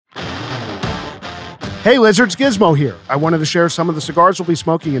Hey Lizards, Gizmo here. I wanted to share some of the cigars we'll be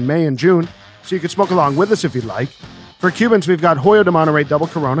smoking in May and June, so you can smoke along with us if you'd like. For Cubans, we've got Hoyo de Monterrey Double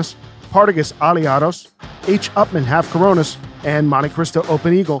Coronas, Partagas Aliados, H. Upman Half Coronas, and Monte Cristo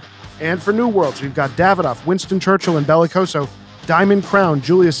Open Eagle. And for New Worlds, we've got Davidoff, Winston Churchill, and Bellicoso, Diamond Crown,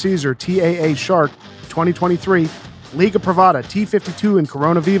 Julius Caesar, TAA Shark, 2023, Liga Privada, T52 in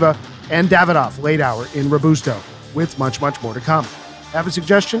Corona Viva, and Davidoff Late Hour in Robusto, with much, much more to come. Have a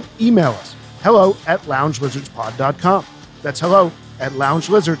suggestion? Email us. hello@loungelizardspod.com. That's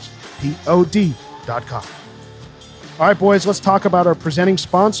hello@loungelizardspod.com. All right, boys, let's talk about our presenting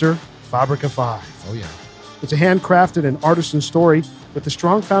sponsor, Fabrica 5. Oh, yeah. It's a handcrafted and artisan story with the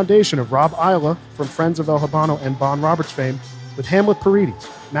strong foundation of Rob Isla from Friends of El Habano and Bon Roberts fame, with Hamlet Paredes,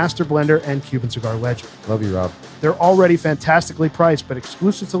 master blender and Cuban cigar legend. Love you, Rob. They're already fantastically priced, but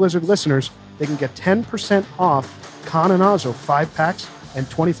exclusive to Lizard listeners, they can get 10% off Cananazo 5-packs and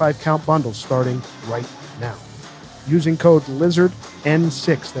 25-count bundles starting right now. Using code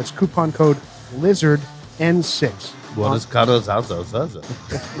LIZARDN6. That's coupon code LIZARDN6. What is Cananazo?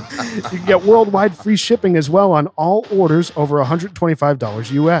 You can get worldwide free shipping as well on all orders over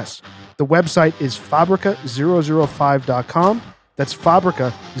 $125 US. The website is Fabrica005.com. That's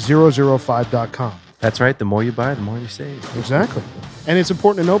Fabrica005.com. That's right. The more you buy, the more you save. Exactly. And it's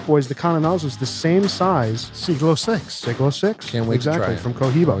important to note, boys, the Cananazo is the same size. Siglo 6. Siglo 6. Can't wait to try it. From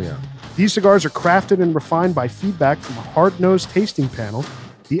Cohiba. Oh, yeah. These cigars are crafted and refined by feedback from a hard-nosed tasting panel,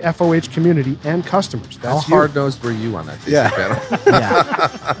 the FOH community, and customers. How That's you. hard-nosed were you on that tasting panel?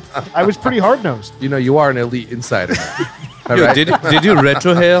 I was pretty hard-nosed. You know, you are an elite insider. All Yo, right? did you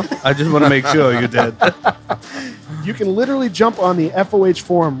retrohale? I just want to make sure you did. You can literally jump on the FOH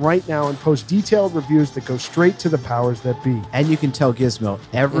forum right now and post detailed reviews that go straight to the powers that be. And you can tell Gizmo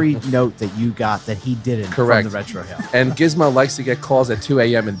every note that you got that he didn't Correct. from the retro hail. And Gizmo likes to get calls at 2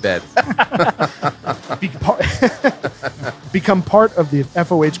 a.m. in bed. Become part of the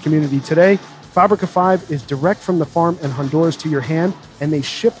FOH community today. Fabrica 5 is direct from the farm in Honduras to your hand, and they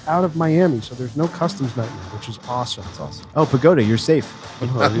ship out of Miami, so there's no customs nightmare, which is awesome. That's awesome. Oh, Pagoda, you're safe.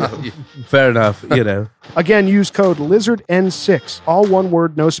 Fair enough, you know. Again, use code LIZARDN6, all one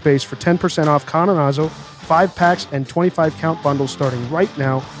word, no space, for 10% off Cananazo, 5-packs, and 25-count bundles starting right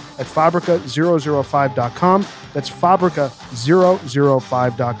now at Fabrica005.com. That's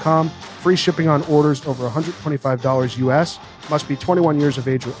Fabrica005.com. Free shipping on orders over $125 US. Must be 21 years of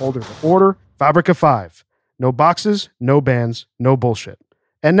age or older to order. Fabrica 5. No boxes, no bands, no bullshit.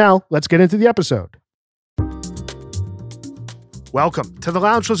 And now, let's get into the episode. Welcome to the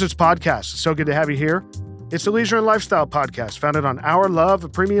Lounge Lizards podcast. So good to have you here. It's the leisure and lifestyle podcast founded on our love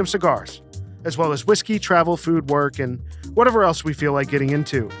of premium cigars, as well as whiskey, travel, food, work, and whatever else we feel like getting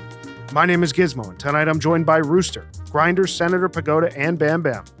into. My name is Gizmo, and tonight I'm joined by Rooster, Grinder, Senator, Pagoda, and Bam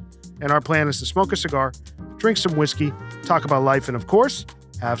Bam. And our plan is to smoke a cigar, drink some whiskey, talk about life, and of course,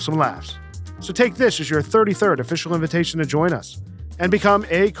 have some laughs. So take this as your 33rd official invitation to join us and become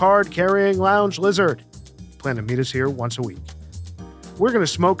a card-carrying lounge lizard. Plan to meet us here once a week. We're going to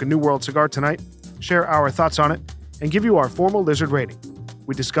smoke a New World cigar tonight, share our thoughts on it, and give you our formal lizard rating.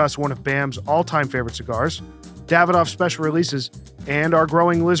 We discuss one of Bam's all-time favorite cigars, Davidoff special releases, and our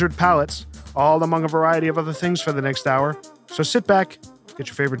growing lizard palates, all among a variety of other things for the next hour. So sit back, get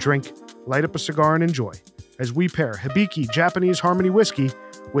your favorite drink, light up a cigar, and enjoy as we pair Hibiki Japanese Harmony Whiskey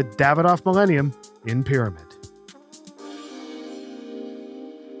with Davidoff Millennium in Pyramid.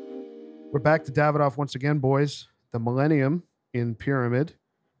 We're back to Davidoff once again, boys. The Millennium in Pyramid,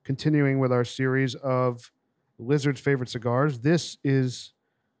 continuing with our series of Lizard's favorite cigars. This is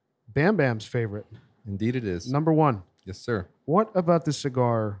Bam Bam's favorite. Indeed it is. Number one. Yes, sir. What about this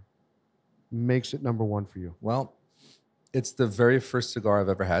cigar makes it number one for you? Well, it's the very first cigar I've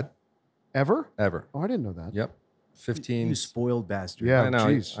ever had. Ever? Ever. Oh, I didn't know that. Yep. 15. You spoiled bastard. Yeah, I know.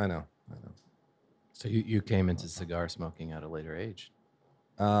 geez. I know. So you came into cigar smoking at a later age.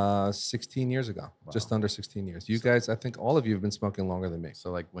 16 years ago. Wow. Just under 16 years. You guys, I think all of you have been smoking longer than me.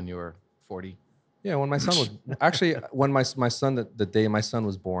 So like when you were 40? Yeah, when my son was... Actually, when my son, the day my son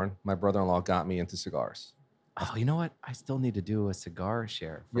was born, my brother-in-law got me into cigars. Oh, you know what? I still need to do a cigar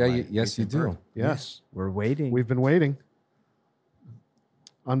share. For Yeah, my yes, you recent do. birth. Yes. We're waiting. We've been waiting.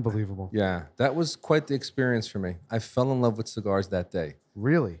 Unbelievable. Yeah, that was quite the experience for me. I fell in love with cigars that day.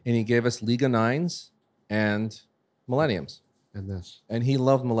 Really? And he gave us Liga 9s and Millenniums. And this. And he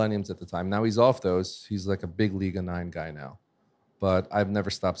loved Millenniums at the time. Now he's off those. He's like a big Liga 9 guy now. But I've never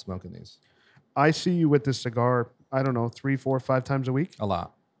stopped smoking these. I see you with this cigar, I don't know, 3, 4, 5 times a week? A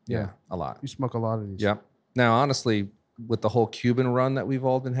lot. Yeah. Yeah, a lot. You smoke a lot of these. Yep. Now, honestly, with the whole Cuban run that we've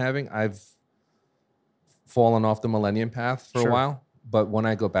all been having, I've fallen off the Millennium path for Sure. a while. but when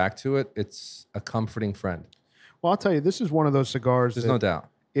I go back to it, it's a comforting friend. Well, I'll tell you, this is one of those cigars There's that no doubt.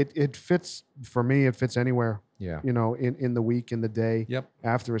 it fits for me. It fits anywhere. Yeah. You know, in the week, in the day. Yep.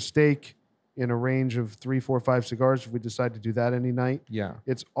 After a steak, in a range of 3, 4, 5 cigars. If we decide to do that any night, Yeah.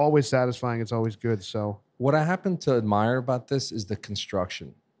 it's always satisfying. It's always good. So What I happen to admire about this is the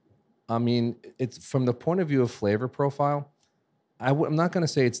construction. I mean, it's from the point of view of flavor profile. I'm not going to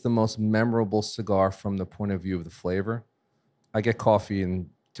say it's the most memorable cigar from the point of view of the flavor. I get coffee and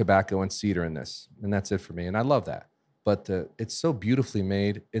tobacco and cedar in this, and that's it for me. And I love that. But it's so beautifully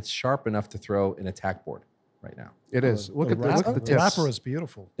made. It's sharp enough to throw in a tack board right now. it is. Look at the wrapper, tips. wrapper is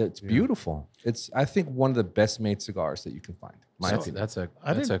beautiful. It's beautiful. It's, I think, one of the best made cigars that you can find. My opinion. That's a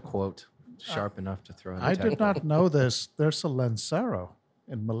I that's a didn't- quote sharp enough to throw in. I did not know this. There's a Lancero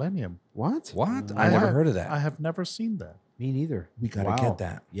in Millennium. What? What? I I never have- heard of that. I have never seen that. Me neither. We gotta Wow. get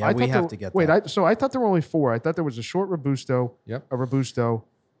that. Yeah, I we thought have there- to get wait, that. I thought there were only 4. I thought there was a short Robusto, Yep. a Robusto,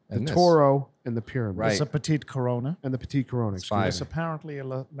 the And this. Toro, and the Pyramid. Right. It's a Petite Corona. And the Petite Corona. It's excuse me. five. It's apparently a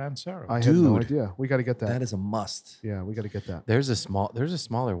Lancero. I had no Dude. idea. We got to get that. That is a must. Yeah, we got to get that. There's a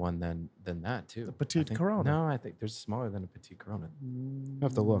smaller one than that too. The Petite I think- Corona. No, I think there's smaller than a Petite Corona. I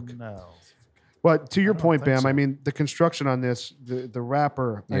have to look. No. But to your I don't point, think Bam, so. I mean, the construction on this, the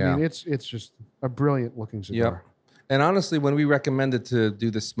wrapper, I Yeah. mean, it's just a brilliant looking cigar. And honestly, when we recommended to do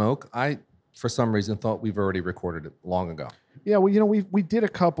the smoke, I, for some reason, thought we've already recorded it long ago. Yeah, well, you know, we did a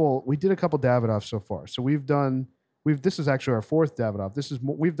couple Davidoff so far. So this is actually our 4th Davidoff.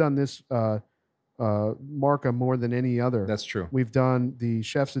 We've done this Marca more than any other. That's true. We've done the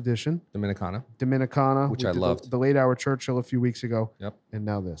Chef's Edition, Dominicana. Dominicana, Which we I did loved. the late hour Churchill a few weeks ago. Yep. And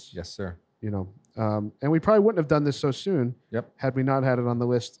now this. Yes, sir. You know, and we probably wouldn't have done this so soon. Yep. Had we not had it on the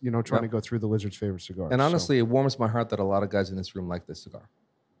list, you know, trying Yep. to go through the Lizard's favorite cigars. And So honestly, it warms my heart that a lot of guys in this room like this cigar.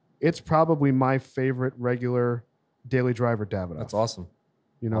 it's probably my favorite regular daily driver Davidoff. That's awesome.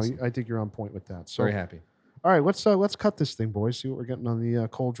 You know, Awesome. I think you're on point with that. So Very happy. all right, let's cut this thing, boys. See what we're getting on the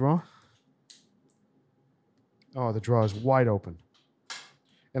cold draw. Oh, the draw is wide open,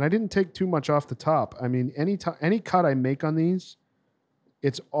 and I didn't take too much off the top. I mean, any cut I make on these,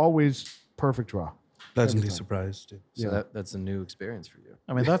 it's always perfect draw. Pleasantly Anytime. surprised. Too. So Yeah. that's a new experience for you.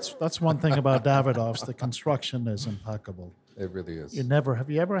 I mean, that's one thing about Davidoffs. The construction is impeccable. It really is. Have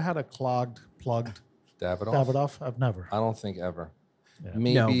you ever had a plugged Davidoff? Davidoff? I've never. I don't think ever. Yeah.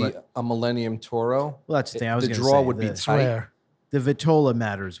 Maybe No, but- a Millennium Toro. Well, that's the thing. I was the gonna draw say, would be the- It's tight. rare. The Vitola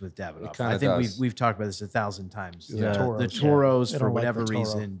matters with Davidoff. kinda I think does. we've talked about this 1,000 times. Yeah. The Toros. Toros, Yeah. They for don't like whatever the Toro.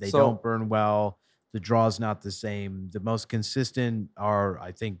 reason, they So- don't burn well. The draw's not the same. The most consistent are,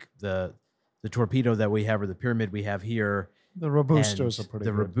 I think, the torpedo that we have or the pyramid we have here. The Robustos and are pretty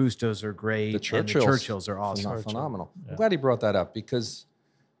the good. Robustos are great. The and Churchills. the Churchills are awesome. Phenom- Churchill. Phenomenal. Yeah. I'm glad he brought that up because,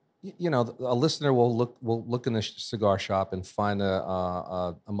 you know, a listener will look in the cigar shop and find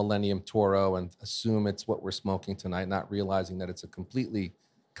a Millennium Toro and assume it's what we're smoking tonight, not realizing that it's a completely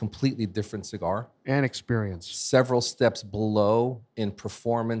different cigar. And experience. Several steps below in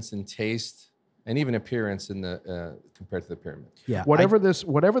performance and taste and even appearance in the compared to the pyramid. Yeah. Whatever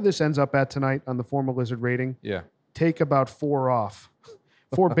this ends up at tonight on the formal Lizard rating, Yeah. take about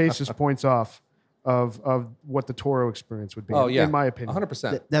 4 basis points off of what the Toro experience would be. Oh yeah. in my opinion.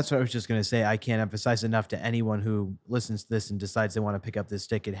 100%. That's what I was just going to say. I can't emphasize enough to anyone who listens to this and decides they want to pick up this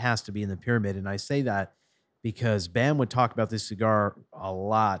stick. It has to be in the pyramid. And I say that because Bam would talk about this cigar a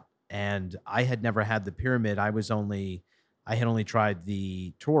lot. And I had never had the pyramid. I had only tried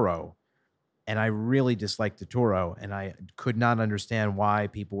the Toro. And I really disliked the Toro. And I could not understand why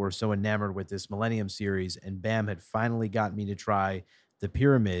people were so enamored with this Millennium series. And Bam had finally got me to try the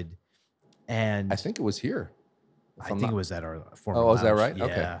pyramid. And I think it was here. if I I'm think not- it was at our former Oh, is that lounge. right?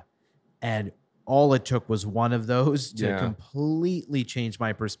 Okay. Yeah. And all it took was one of those to Yeah. completely change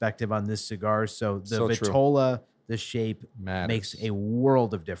my perspective on this cigar. So the So true. Vitola, the shape Matters. makes a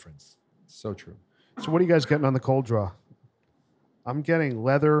world of difference. So true. So what are you guys getting on the cold draw? I'm getting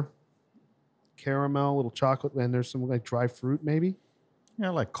leather, caramel, little chocolate, and there's some like dry fruit maybe. Yeah,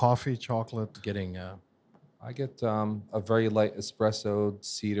 like coffee, chocolate. Getting I get a very light espresso,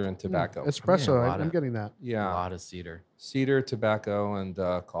 cedar, and tobacco. Espresso, a lot I'm of- getting that. a Yeah, lot of cedar. cedar, tobacco, and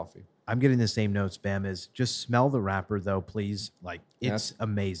coffee. I'm getting the same notes, Bam, is just smell the wrapper though, please. Like it's Yes.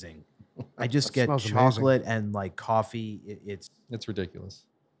 amazing. I just get Smells amazing. chocolate and like coffee. It's It's ridiculous.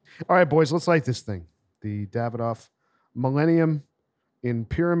 All right, boys, let's light this thing. The Davidoff Millennium in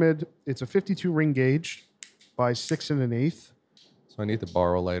Pyramid. It's a 52 ring gauge by 6 1/8. So I need to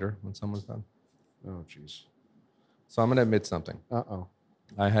borrow later when someone's done. Oh, jeez. So I'm going to admit something. Uh-oh.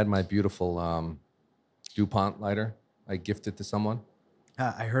 I had my beautiful DuPont lighter. I gifted to someone.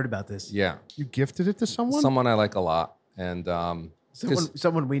 I heard about this. Yeah. You gifted it to someone? Someone I like a lot. And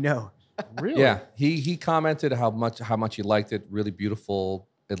Someone we know. Really? Yeah, he commented how much he liked it. Really beautiful.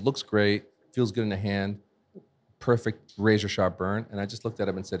 It looks great. Feels good in the hand. Perfect razor sharp burn. And I just looked at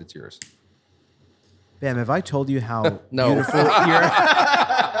him and said, "It's yours." Bam, have I told you how No. beautiful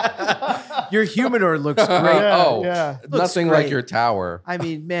your humidor looks great? Yeah. Nothing great. like your tower. I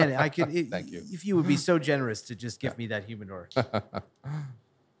mean, man, I could. Thank you. If you would be so generous to just give me that humidor.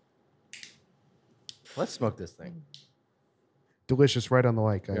 Let's smoke this thing. Delicious, right on the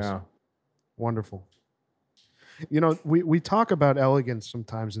light, guys. Yeah. Wonderful. You know, we talk about elegance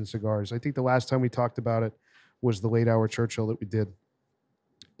sometimes in cigars. I think the last time we talked about it was the late hour Churchill that we did.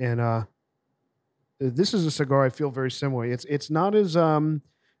 And this is a cigar I feel very similar. It's not as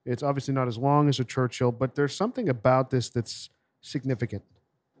it's obviously not as long as a Churchill, but there's something about this that's significant.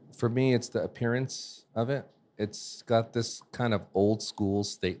 For me, it's the appearance of it. It's got this kind of old school,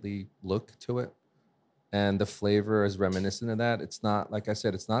 stately look to it. And the flavor is reminiscent of that. It's not, like I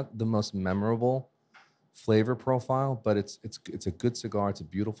said, it's not the most memorable flavor profile, but it's a good cigar. It's a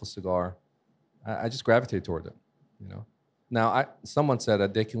beautiful cigar. I just gravitate toward it, you know. Now, someone said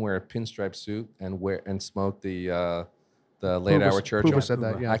that they can wear a pinstripe suit and smoke the late hour Churchill. Puba said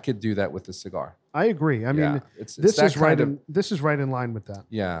that, yeah. I could do that with a cigar. I agree. I mean, it's this that is right kind of- this is right in line with that.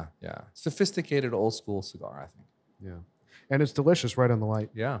 Yeah. Sophisticated old school cigar, I think. Yeah. And it's delicious right on the light.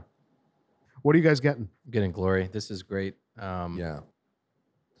 Yeah. What are you guys getting? Getting glory. This is great. Yeah.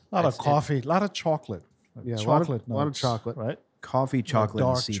 A lot of It's- coffee, a lot of chocolate. Yeah, chocolate a lot of notes, chocolate. right? Coffee, chocolate,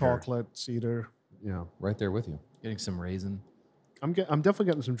 dark and cedar. chocolate, cedar. Yeah. Right there with you. Getting some raisin. I'm definitely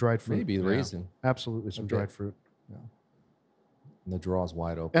getting some dried fruit. Maybe the raisin. Absolutely some Okay. dried fruit. And the draw's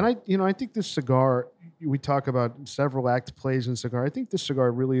wide open. And I think this cigar, we talk about several act plays in cigar. I think this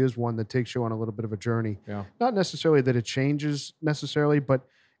cigar really is one that takes you on a little bit of a journey. Yeah. Not necessarily that it changes necessarily, but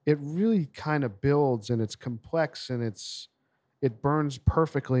it really kind of builds and it's complex and it burns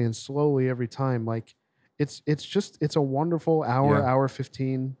perfectly and slowly every time. Like it's a wonderful hour, Yeah. hour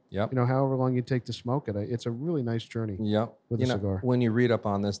 15, Yep. you know, however long you take to smoke it. It's a really nice journey. Yep. with You a know, cigar. when you read up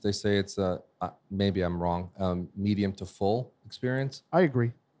on this, they say it's maybe I'm wrong, medium to full experience. I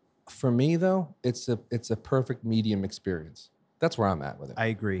agree. For me though, it's a perfect medium experience. That's where I'm at with it. I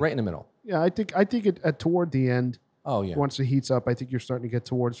agree. Right in the middle. Yeah, I think it toward the end, Oh yeah. once it heats up, I think you're starting to get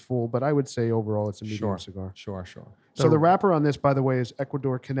towards full, but I would say overall it's a medium cigar. Sure. So the wrapper on this, by the way, is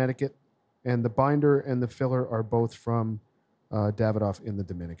Ecuador, Connecticut, and the binder and the filler are both from Davidoff in the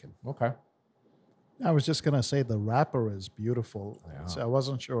Dominican. Okay. I was just going to say the wrapper is beautiful. Yeah. So I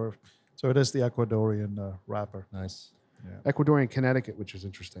wasn't sure. So it is the Ecuadorian wrapper. Nice. Ecuadorian Connecticut, which is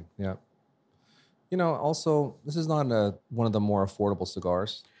interesting. Yeah. You know, also, this is not one of the more affordable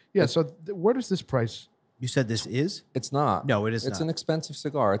cigars. Yeah. So where does this price? You said this is? It's not. No, it is It's not. an expensive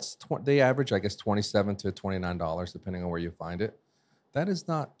cigar. It's they average, I guess, $27 to $29, depending on where you find it. That is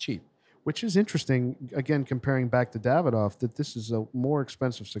not cheap. Which is interesting. Again, comparing back to Davidoff, that this is a more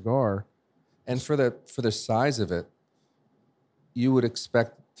expensive cigar. And for the size of it, you would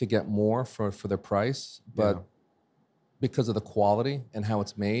expect to get more for the price, but Yeah. because of the quality and how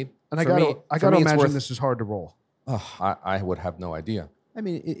it's made, And for I me, got to it's imagine worth- this is hard to roll. I would have no idea. I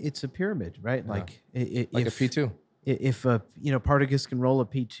mean, it's a pyramid, right? Yeah. Like, Like if, a P2. If Partagas can roll a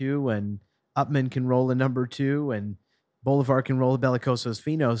P2 and Upman can roll a number 2 and Bolivar can roll a Bellicosos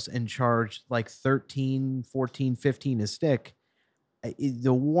Finos and charge like 13, 14, 15 a stick.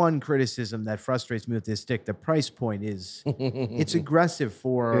 The one criticism that frustrates me with this stick, the price point is it's aggressive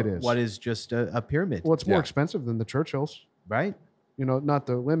for It is. what is just a pyramid, Well, it's more Yeah. expensive than the Churchills. right? You know, not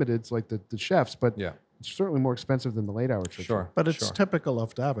the limiteds like the chefs, but Yeah, it's certainly more expensive than the late hour Churchill. sure. But it's sure. typical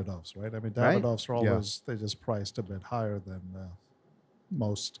of Davidoffs, right? I mean, Right? Davidoffs are always, they just priced a bit higher than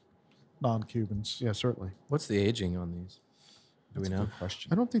most non-Cubans. Yeah, certainly. What's the aging on these? Do we know?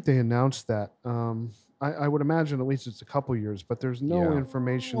 Question. I don't think they announced that. I would imagine at least it's a couple years, but there's no Yeah.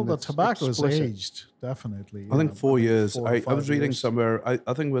 information. Well, the that's tobacco is explicit. aged, definitely. I think 4 years. 4 or I 5 was reading years. somewhere.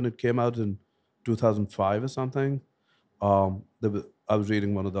 I think when it came out in 2005 or something, I was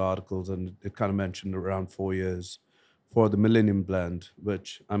reading one of the articles and it kind of mentioned around 4 years for the Millennium blend,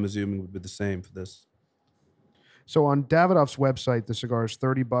 which I'm assuming would be the same for this. So on Davidoff's website, the cigar is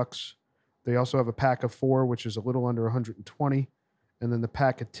 $30. They also have a pack of 4, which is a little under 120, and then the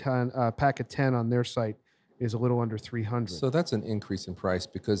pack of 10 on their site is a little under 300. So that's an increase in price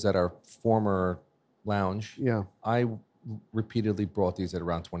because at our former lounge, yeah, I repeatedly brought these at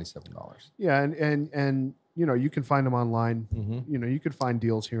around $27. yeah, and you know you can find them online. Mm-hmm. You know you could find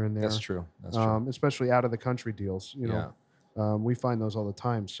deals here and there. That's true. That's true. Especially out of the country deals. You know, Yeah. we find those all the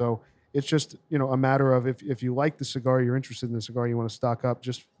time. So it's just a matter of if you like the cigar, you're interested in the cigar, you want to stock up,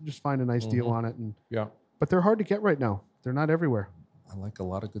 just find a nice deal on it. And Yeah. but they're hard to get right now. They're not everywhere. I like a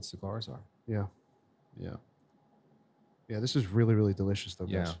lot of good cigars are. Yeah. Yeah. Yeah. This is really, really delicious, though,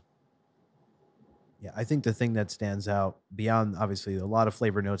 Yeah. guys. Yeah, I think the thing that stands out beyond obviously a lot of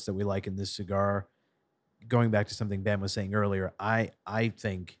flavor notes that we like in this cigar, going back to something Ben was saying earlier, I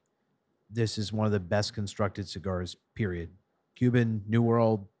think this is one of the best constructed cigars, period. Cuban, New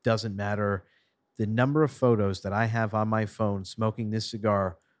World, doesn't matter. The number of photos that I have on my phone smoking this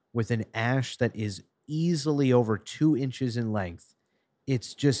cigar with an ash that is easily over 2 inches in length.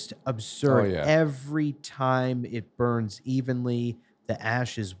 It's just absurd. Oh, yeah. Every time it burns evenly, the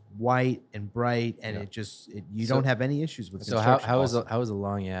ash is white and bright, and Yeah. you So- don't have any issues with So construction. how is a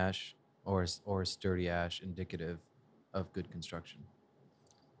long ash or a sturdy ash indicative of good construction?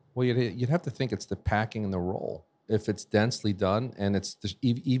 Well, you'd have to think it's the packing and the roll. If it's densely done and it's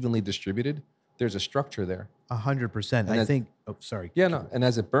evenly distributed, there's a structure there. 100%. And I that- think. Oh, sorry. Yeah, no. And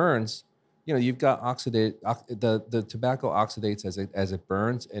as it burns, you've got the tobacco oxidates as it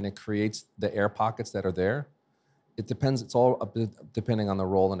burns, and it creates the air pockets that are there. It depends. It's all depending on the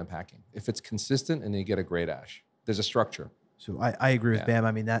roll and the packing. If it's consistent, and you get a great ash, there's a structure. So I agree with Yeah. Bam.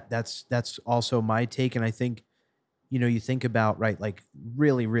 I mean, that's also my take. And I think, you think about, right, like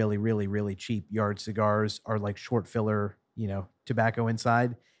really, really, really, really cheap yard cigars are like short filler, tobacco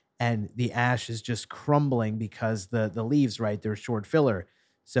inside. And the ash is just crumbling because the leaves, right, they're short filler.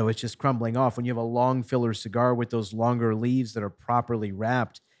 So it's just crumbling off. When you have a long filler cigar with those longer leaves that are properly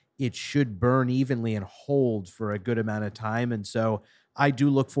wrapped, it should burn evenly and hold for a good amount of time. And so I do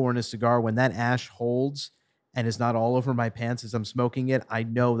look for in a cigar when that ash holds and is not all over my pants as I'm smoking it, I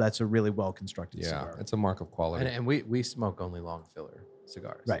know that's a really well constructed Yeah, cigar. it's a mark of quality. And we smoke only long filler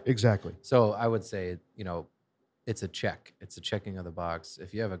cigars. Right. Exactly. So I would say, it's a check. It's a checking of the box.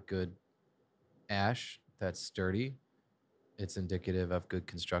 If you have a good ash that's sturdy, it's indicative of good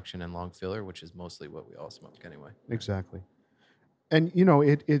construction and long filler, which is mostly what we all smoke anyway. Exactly. And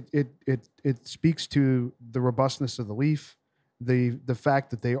it speaks to the robustness of the leaf, the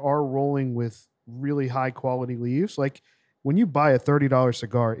fact that they are rolling with really high quality leaves. Like when you buy a $30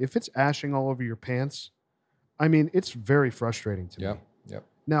 cigar, if it's ashing all over your pants, I mean, it's very frustrating to me. Yep.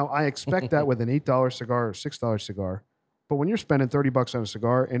 Now, I expect that with an $8 cigar or $6 cigar, but when you're spending $30 on a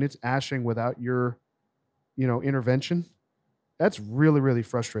cigar and it's ashing without your, intervention, that's really, really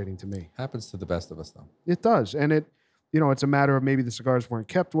frustrating to me. Happens to the best of us, though. It does. And it's a matter of maybe the cigars weren't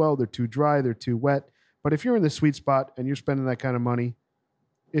kept well, they're too dry, they're too wet. But if you're in the sweet spot and you're spending that kind of money,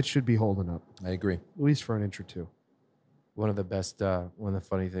 it should be holding up, I agree. at least for an inch or two. One of the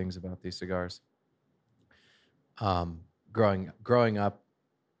funny things about these cigars, growing up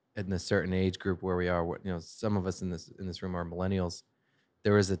in a certain age group where we are, some of us in this room are millennials.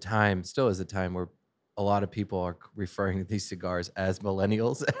 There was a time, still is a time, where a lot of people are referring to these cigars as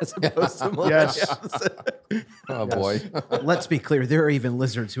millennials as opposed to millennials. Oh boy. Let's be clear, there are even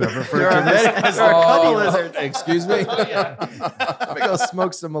lizards who have referred to this as There are a couple Oh, lizards. excuse me. Let me go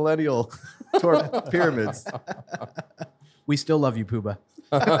smoke some millennial pyramids. We still love you, Puba.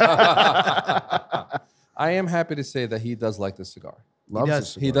 I am happy to say that he does like this cigar. Loves does. the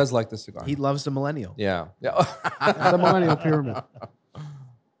cigar. He does like this cigar. He loves the millennial. Yeah. The Millennial Pyramid.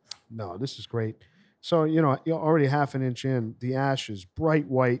 No, this is great. So, you're already half an inch in. The ash is bright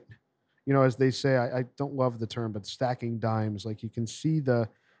white. As they say, I don't love the term, but stacking dimes. Like you can see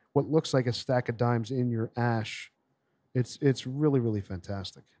what looks like a stack of dimes in your ash. It's really, really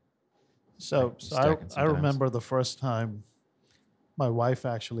fantastic. So Stacking some I dimes. remember the first time my wife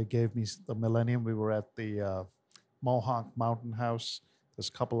actually gave me the Millennium. We were at the Mohawk Mountain House. There's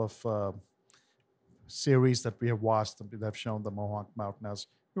a couple of series that we have watched that have shown the Mohawk Mountain House.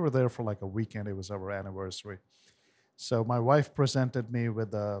 We were there for like a weekend. It was our anniversary. So my wife presented me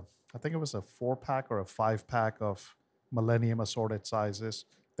with I think it was a 4-pack or a 5-pack of Millennium assorted sizes.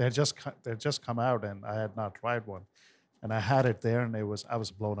 They had just come out, and I had not tried one. And I had it there, and I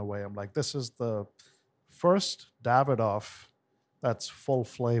was blown away. I'm like, this is the first Davidoff that's full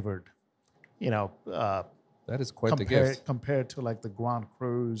flavored. That is quite the gift. Compared to like the Grand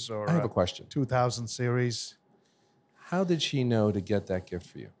Cruz or I have a question. 2000 series. How did she know to get that gift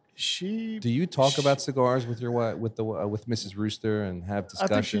for you? She Do you talk about cigars with with Mrs. Rooster and have I discussions?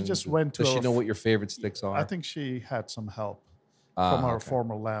 think she just went to Does she a know what your favorite sticks are? I think she had some help from our okay.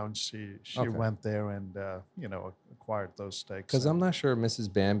 former lounge. She Okay. went there and acquired those steaks. Because And- I'm not sure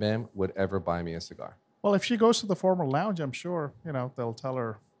Mrs. Bam Bam would ever buy me a cigar. well, if she goes to the former lounge, I'm sure they'll tell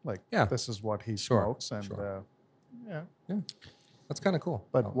her like, Yeah. this is what he Sure, smokes, and sure. yeah. That's kind of cool.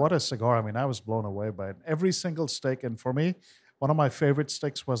 But Oh, what a cigar! I mean, I was blown away by it. Every single steak, and for me, one of my favorite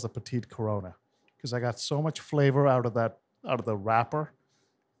sticks was the Petite Corona because I got so much flavor out of the wrapper,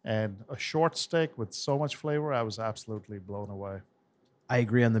 and a short steak with so much flavor. I was absolutely blown away. I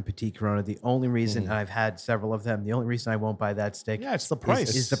agree on the Petite Corona. The only reason, and I've had several of them, the only reason I won't buy that stick Yeah, it's the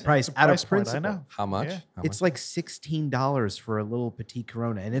price. is the It's price the out of price point, I principle. know. How much? Yeah. How It's much? like $16 for a little Petite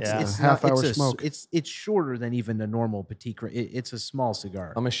Corona, and it's Yeah. it's Half not, hour it's smoke. It's shorter than even a normal Petite Corona. It's a small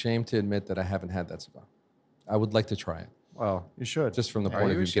cigar. I'm ashamed to admit that I haven't had that cigar. I would like to try it, Well, You should. just from the Yeah.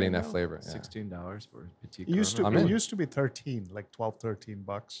 point are of you view of getting ashamed that now? flavor. Yeah. $16 for Petite It used to, I'm it in. used to be 13, like 12, 13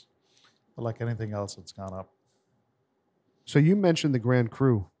 bucks. But like anything else, it's gone up. So you mentioned the Grand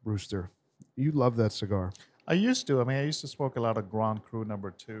Cru, Rooster. You love that cigar. I used to. I mean, I used to smoke a lot of Grand Cru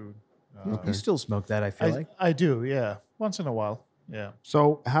number 2. You still smoke that, I feel like. I do, yeah. Once in a while, yeah.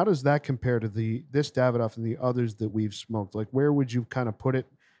 So how does that compare to this Davidoff and the others that we've smoked? Like, where would you kind of put it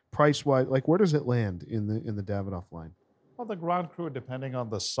price wise? Like, where does it land in the Davidoff line? Well, the Grand Cru, depending on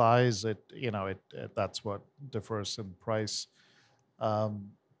the size, it that's what differs in price.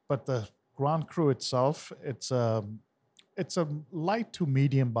 But the Grand Cru itself, it's a light to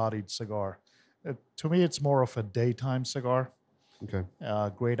medium bodied cigar. To me, it's more of a daytime cigar. Okay.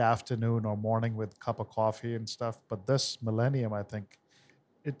 Great afternoon or morning with a cup of coffee and stuff. But this Millennium, I think,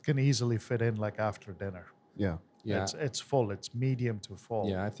 it can easily fit in like after dinner. Yeah. Yeah. It's full. It's medium to full.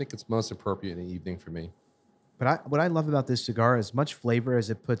 Yeah, I think it's most appropriate in the evening for me. But what I love about this cigar, as much flavor as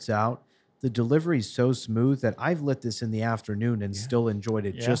it puts out, the delivery is so smooth that I've lit this in the afternoon and still enjoyed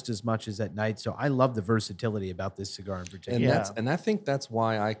it Yeah. just as much as at night. So I love the versatility about this cigar in particular. And I think that's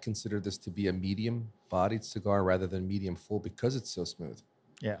why I consider this to be a medium-bodied cigar rather than medium full, because it's so smooth.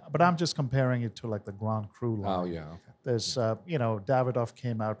 Yeah, but I'm just comparing it to like the Grand Cru line. Oh yeah, okay. There's, Davidoff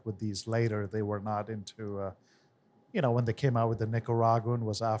came out with these later. They were not into, when they came out with the Nicaraguan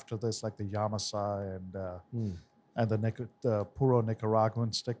was after this, like the Yamasa and the Puro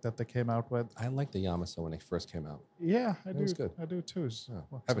Nicaraguan stick that they came out with. I like the Yamaso when it first came out. Yeah, I do. was good. I do too.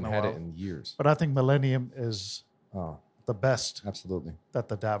 Oh, haven't had it in years. But I think Millennium is Oh, the best absolutely. that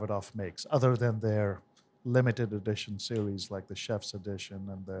the Davidoff makes, other than their limited edition series like the Chef's Edition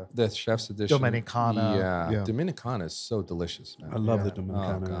and The Chef's Edition. Dominicana. Yeah. Dominicana is so delicious, man. I love the Yeah.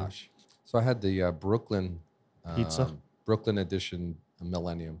 Dominicana. Oh gosh. So I had the Brooklyn Pizza? Brooklyn Edition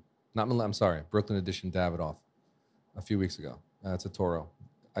Millennium. I'm sorry, Brooklyn Edition Davidoff a few weeks ago. It's a Toro.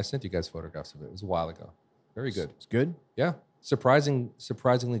 I sent you guys photographs of it. It was a while ago. Very good. It's good. Yeah.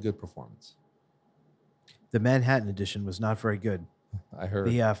 Surprisingly good performance. The Manhattan edition was not very good. I heard.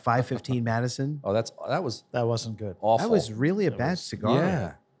 The 515 Madison, Oh, that was That wasn't good. awful. that was really a That bad was- cigar. Yeah.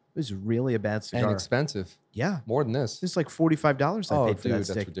 It was really a bad cigar. And expensive. Yeah. More than this. It's like $45 I Oh, paid for dude, that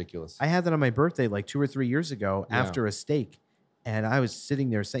that's stick. ridiculous. I had that on my birthday like 2 or 3 years ago Yeah. after a steak. And I was sitting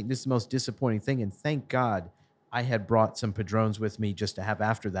there saying, this is the most disappointing thing. And thank God I had brought some Padrones with me just to have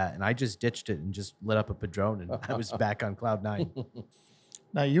after that. And I just ditched it and just lit up a Padrone. And I was back on cloud 9.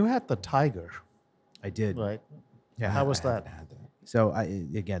 Now you had the Tiger, I did. right? Yeah. How was I that? haven't had that. So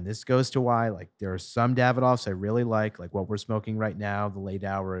again, this goes to why like there are some Davidoffs I really like what we're smoking right now, the late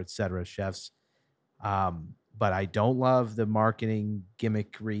hour, etc. Chefs. But I don't love the marketing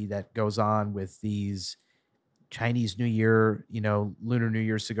gimmickry that goes on with these Chinese New Year, Lunar New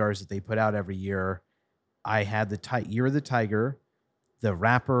Year cigars that they put out every year. I had the Year of the Tiger. The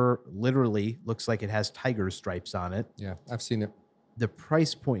wrapper literally looks like it has tiger stripes on it. Yeah, I've seen it. The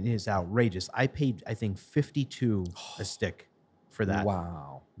price point is outrageous. I paid, I think, $52 a stick for that.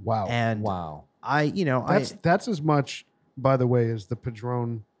 Wow. Wow. And Wow. That's as much, by the way, as the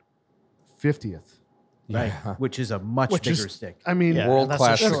Padron 50th. right, Yeah. which is a much Which bigger is- stick. I mean, Yeah, World and that's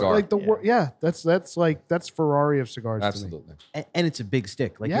class a that's short- cigar. like the Yeah. that's Ferrari of cigars to me. Absolutely. And it's a big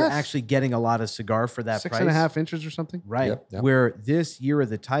stick. Like you're Yes. actually getting a lot of cigar for that Six price. and a half inches or something. Right. Yep. Where this Year of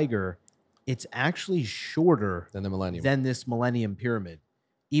the Tiger, it's actually shorter Then the Millennium. than this Millennium Pyramid,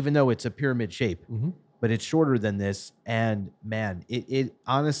 even though it's a pyramid shape. Mhm. But it's shorter than this. And man, it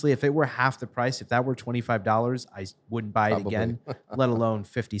honestly, if it were half the price, if that were $25, I wouldn't buy it Probably. again, let alone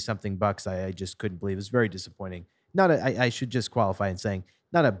 50 something bucks. I just couldn't believe it. It was very disappointing. I should just qualify in saying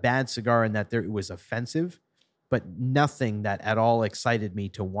not a bad cigar in that it was offensive, but nothing that at all excited me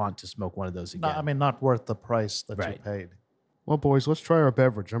to want to smoke one of those No, again. I mean, not worth the price that you Right. paid. Well, boys, let's try our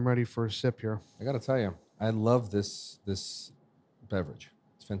beverage. I'm ready for a sip here. I got to tell you, I love this beverage.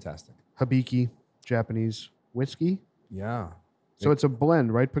 It's fantastic. Hibiki, Japanese whiskey. Yeah. So it's a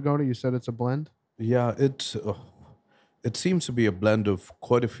blend, right, Pagoda? You said it's a blend. Yeah, it seems to be a blend of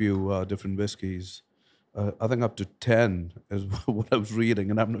quite a few different whiskeys. I think up to 10 is what I was reading,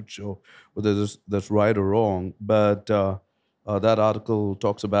 and I'm not sure whether that's right or wrong. But that article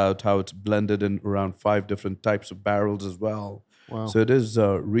talks about how it's blended in around 5 different types of barrels as well. Wow. So it is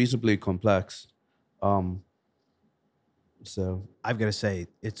reasonably complex. So I've got to say,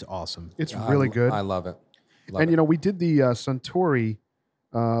 it's awesome. It's I really lo- good. I love it. Love And it. we did the Suntory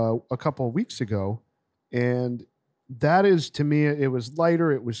a couple of weeks ago, and that is, to me, it was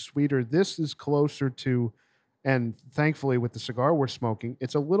lighter, it was sweeter. This is closer to, and thankfully with the cigar we're smoking,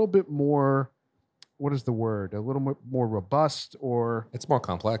 it's a little bit more. What is the word? A little more robust or It's more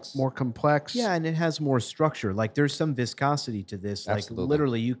complex. more complex. Yeah, and it has more structure. Like there's some viscosity to this. Absolutely. Like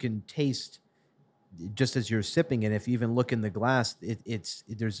literally, you can taste just as you're sipping it. If you even look in the glass,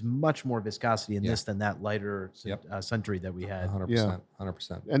 there's much more viscosity in Yeah. this than that lighter Yep. Suntory that we had. 100%.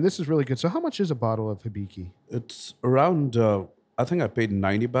 100%. And this is really good. So how much is a bottle of Hibiki? It's around. I think I paid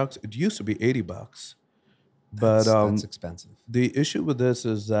 $90. It used to be $80, but That's expensive. the issue with this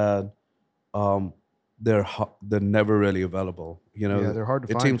is that um, they're never really available. Yeah, they're hard to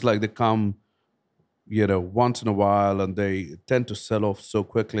It find. seems like they come, once in a while, and they tend to sell off so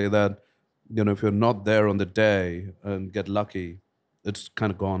quickly that if you're not there on the day and get lucky, it's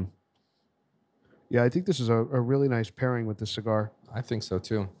kind of gone. Yeah, I think this is a really nice pairing with the cigar. I think so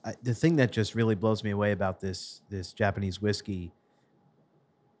too. The thing that just really blows me away about this Japanese whiskey,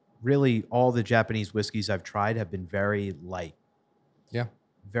 really all the Japanese whiskeys I've tried have been very light. Yeah.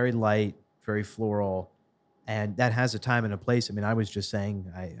 Very light, very floral. And that has a time and a place. I mean, I was just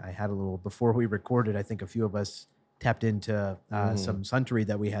saying, I had a little, before we recorded, I think a few of us tapped into some Suntory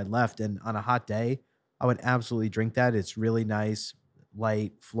that we had left. And on a hot day, I would absolutely drink that. It's really nice,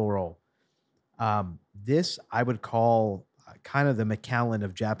 light, floral. This I would call kind of the Macallan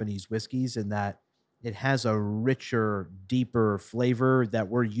of Japanese whiskeys, in that it has a richer, deeper flavor that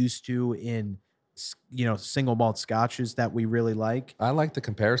we're used to in, single malt scotches that we really like. I like the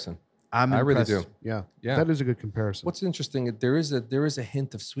comparison. I really do. Yeah, Yeah. that is a good comparison. What's interesting, there is a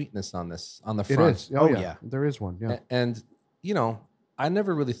hint of sweetness on this, on the It front. is. Oh, Oh, yeah. yeah. There is one. Yeah. And, I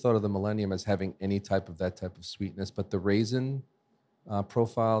never really thought of the Millennium as having any type of that type of sweetness, but the raisin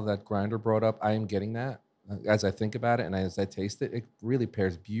profile that Grinder brought up, I am getting that as I think about it and as I taste it. It really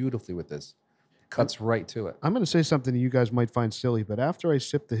pairs beautifully with this. Cuts right to it. I'm going to say something that you guys might find silly, but after I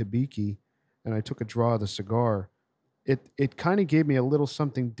sipped the Hibiki and I took a draw of the cigar, it kind of gave me a little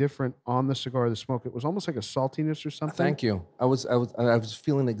something different on the cigar, the smoke. It was almost like a saltiness or something. Thank you. I was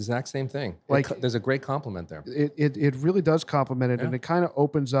feeling the exact same thing. Like- There's a great compliment there. It really does complement it, and Yeah. it kind of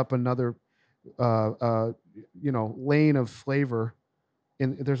opens up another, lane of flavor.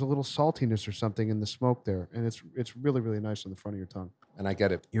 And there's a little saltiness or something in the smoke there, and it's really, really nice on the front of your tongue. And I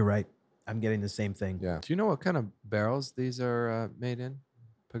get it. You're right. I'm getting the same thing. Yeah. Do you know what kind of barrels these are made in?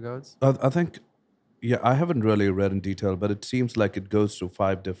 Pagodes? I think, I haven't really read in detail, but it seems like it goes through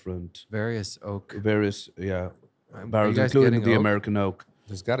 5 different, Various oak. various, Are barrels, you guys including getting the oak? American oak.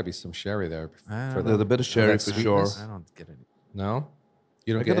 There's got to be some sherry there. I for don't There's know. a bit of For sherry that for sure. sweetness? I don't get any. No?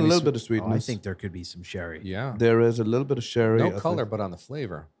 You I don't get a any little bit of Oh, sweetness. I think there could be some sherry. Yeah. There is a little bit of sherry. I No think. color, but on the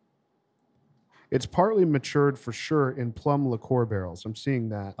flavor. It's partly matured for sure in plum liqueur barrels. I'm seeing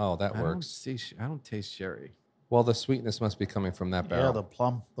that. Oh, that I don't works. see. I don't taste sherry. Well, the sweetness must be coming from that Yeah, barrel. the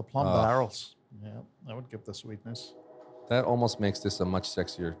plum Ah. barrels. Yeah, that would give the sweetness. That almost makes this a much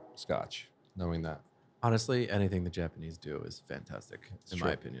sexier scotch, knowing that. Honestly, anything the Japanese do is fantastic, in my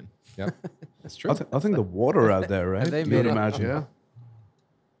true. opinion. Yep. That's true. I think the water out there, right? They You made would it- imagine. Yeah.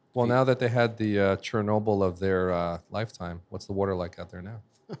 Well, now that they had the Chernobyl of their lifetime, what's the water like out there now?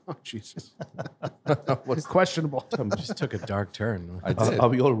 Oh, Jesus. What's Questionable. Just took a dark turn. I did. Are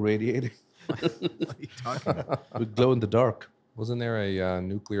we all radiating? What are you talking about? We glow in the dark. Wasn't there a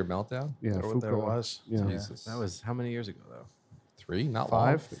nuclear meltdown? Yeah, Is that what there Fukuoka. was? Yeah. Jesus. That was how many years ago, though? 3, not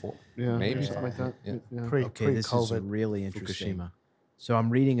 5? long. 4. Yeah, Maybe. something like that. Yeah. Yeah. Okay, this is Pre-COVID. really interesting. Fukushima. So I'm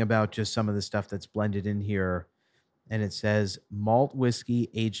reading about just some of the stuff that's blended in here, and it says malt whiskey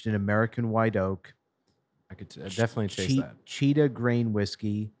aged in American white oak, I could definitely taste that. Cheetah grain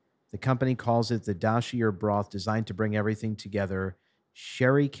whiskey. The company calls it the dashi or broth, designed to bring everything together.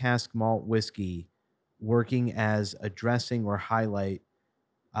 Sherry cask malt whiskey, working as a dressing or highlight.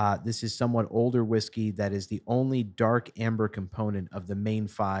 This is somewhat older whiskey that is the only dark amber component of the main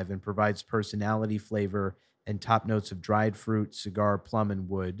 5 and provides personality, flavor, and top notes of dried fruit, cigar, plum, and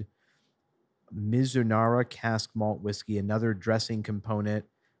wood. Mizunara cask malt whiskey, another dressing component,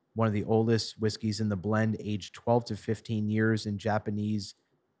 one of the oldest whiskeys in the blend, aged 12 to 15 years in Japanese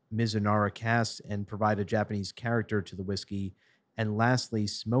Mizunara casks and provide a Japanese character to the whiskey. And lastly,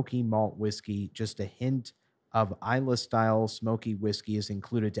 smoky malt whiskey, just a hint of Isla-style smoky whiskey is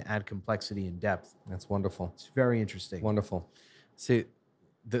included to add complexity and depth. That's wonderful. It's very interesting. Wonderful. See,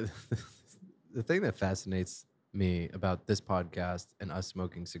 the the thing that fascinates me about this podcast and us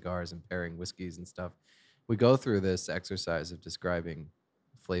smoking cigars and pairing whiskeys and stuff, we go through this exercise of describing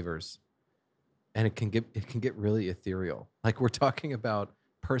flavors, and it can get really ethereal. Like we're talking about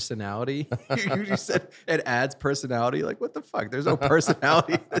personality. You said it adds personality. Like, what the fuck? There's no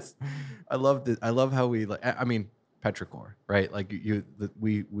personality. I love this. I love how we like. I mean, petrichor, right? Like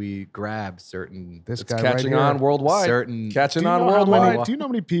we grab certain. This It's guy catching right here. on worldwide. Certain. Catching Do you on know how many- worldwide. do you know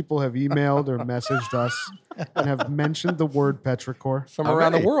how many people have emailed or messaged us and have mentioned the word petrichor? From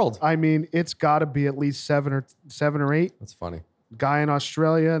around the Already. world. I mean, it's got to be at least seven or eight. That's funny. Guy in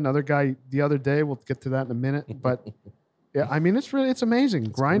Australia, another guy the other day. We'll get to that in a minute. But yeah, I mean, it's amazing.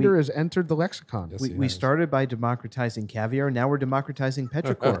 Grinder has entered the lexicon. Yes, We, he we has. started by democratizing caviar. Now we're democratizing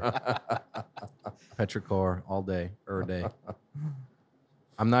petrichor. Petrichor all day, day.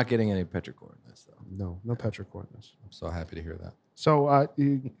 I'm not getting any petrichor in this though. No petrichor in this. I'm so happy to hear that. So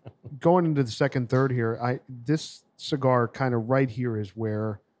going into the second third here, this cigar kind of right here is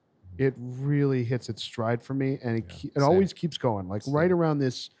where it really hits its stride for me, and it same. always keeps going. Like right Same. around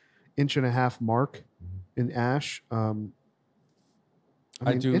this 1.5 inch mark in ash.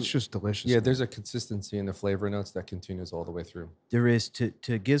 I mean, it's just delicious. Yeah, man. there's a consistency in the flavor notes that continues all the way through. There is, to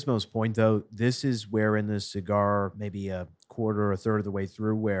Gizmo's point, though, this is where in the cigar, maybe a quarter or a third of the way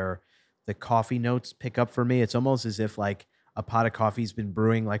through, where the coffee notes pick up for me. It's almost as if like a pot of coffee's been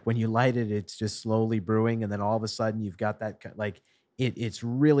brewing. Like when you light it, it's just slowly brewing. And then all of a sudden you've got that, like it's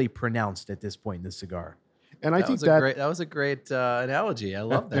really pronounced at this point in the cigar. And I That think was a great analogy. I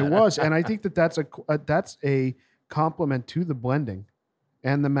love that. it was, and I think that's a compliment to the blending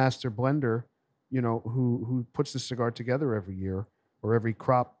and the master blender, who puts the cigar together every year or every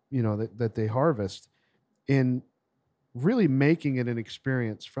crop, that they harvest, in really making it an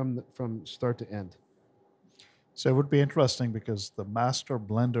experience from start to end. So it would be interesting because the master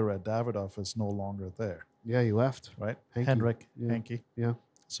blender at Davidoff is no longer there, Yeah, he left. right? Henke. Henrik, Yeah. Henke. Yeah.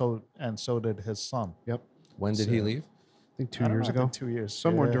 So did his son. Yep. When did he So- leave? I think 2 I don't years know, I ago. think 2 years.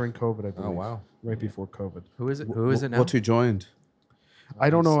 Somewhere Yeah. during COVID, I believe. Oh wow. Right before COVID. Who is it? Who is it now? What he joined? I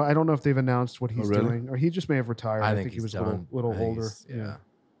don't know. I don't know if they've announced what he's really? doing, or he just may have retired. I think he he's was done. a little I think older. he's- Yeah.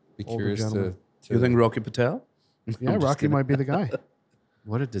 Be Older curious gentleman. to You think Rocky Patel? Yeah, I'm just Rocky kidding. might be the guy.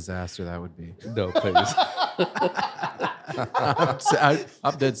 What a disaster that would be. No, please.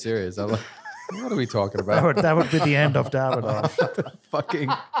 I'm dead serious. I'm like, what are we talking That about? would, that would be the end of Davidoff.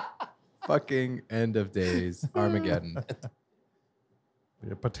 fucking end of days. Armageddon.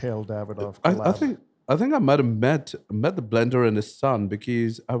 Yeah, Patel Davidoff. I collab. think I might have met the blender and his son,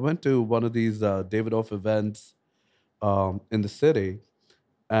 because I went to one of these Davidoff events in the city,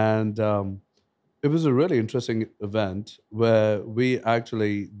 and it was a really interesting event where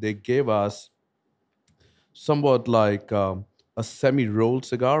they gave us somewhat like a semi-rolled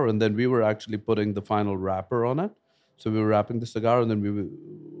cigar, and then we were actually putting the final wrapper on it. So we were wrapping the cigar, and then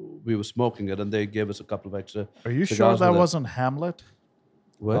we were smoking it, and they gave us a couple of extra. Are you sure cigars that with it. wasn't Hamlet?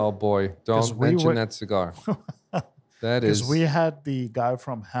 What? Oh boy, 'Cause don't we mention were- that cigar. That Because is we had the guy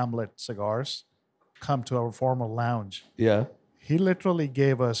from Hamlet Cigars come to our former lounge. Yeah, He literally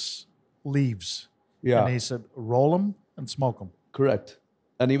gave us leaves. yeah, And he said, roll them and smoke them. correct.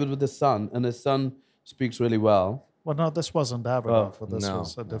 And even with his son, and his son speaks really well. Well, no, this wasn't Davidoff. but this no,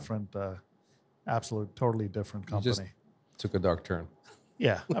 was a no. different, totally different You company. just took a dark turn.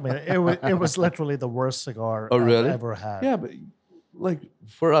 Yeah, I mean, it was literally the worst cigar Oh, I've really? ever had. Yeah, but like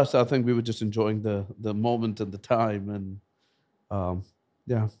for us, I think we were just enjoying the moment and the time, and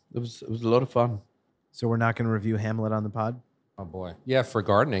yeah, it was a lot of fun. So we're not going to review Hamlet on the pod? Oh boy. Yeah, for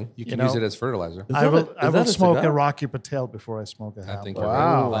gardening, you can use know, it as fertilizer. Is I that will, a- I is will that a smoke a cigar? Rocky Patel before I smoke a Hamlet. think you're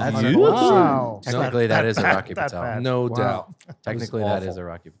Wow. right. That's Wow. Technically, that is a bad- Rocky that Patel. bad. No Wow. doubt. Technically, that is a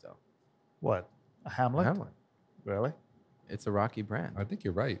Rocky Patel. What? A Hamlet? Hamlet. Really? It's a Rocky brand. I think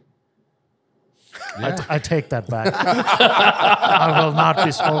you're right. I take that back. I will not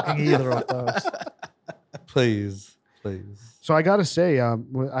be smoking either of those. Please. So I got to say,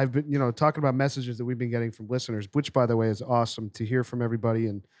 I've been, talking about messages that we've been getting from listeners, which, by the way, is awesome to hear from everybody.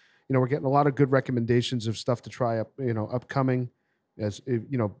 And, we're getting a lot of good recommendations of stuff to try upcoming, as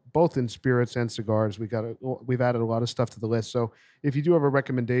both in spirits and cigars. We've added a lot of stuff to the list. So if you do have a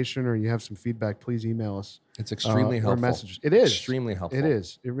recommendation or you have some feedback, please email us. It's extremely or helpful. messages. It is extremely helpful. It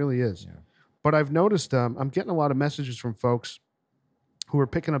is. It really is. Yeah. But I've noticed I'm getting a lot of messages from folks who are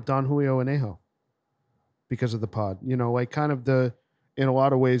picking up Don Julio Añejo because of the pod. Like kind of in a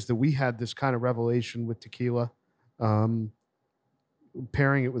lot of ways that we had this kind of revelation with tequila,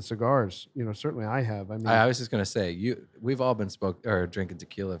 pairing it with cigars. Certainly I have. I mean, I was just gonna say, we've all been drinking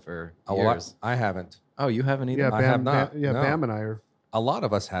tequila for A years. lot. I haven't. Oh, you haven't either. yeah, I have not, yeah, no. Bam and I are. A lot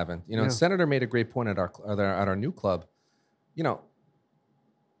of us haven't. Yeah. Senator made a great point at our new club.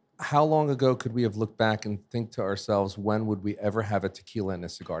 How long ago could we have looked back and think to ourselves, when would we ever have a tequila and a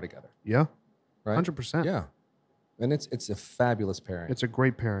cigar together? Yeah, Right? 100%. Yeah. And it's a fabulous pairing. It's a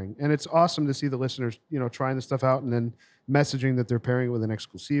great pairing, and it's awesome to see the listeners, trying this stuff out and then messaging that they're pairing it with an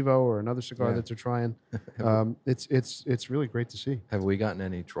exclusivo or another cigar Yeah. that they're trying. It's really great to see. Have we gotten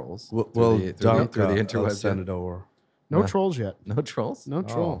any trolls? Well, through the El interwebs? Senador. No Yeah. trolls yet. No trolls? No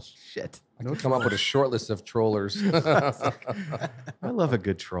trolls. Shit. I can come up with a short list of trollers. I love a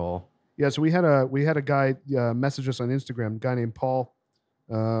good troll. Yeah, so we had a guy message us on Instagram, a guy named Paul.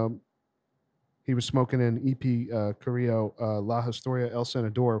 He was smoking an EP Carrillo La Historia El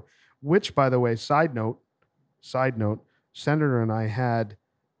Senador, which, by the way, side note, Senator and I had.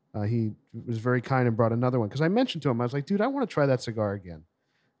 He was very kind and brought another one because I mentioned to him, I was like, dude, I want to try that cigar again.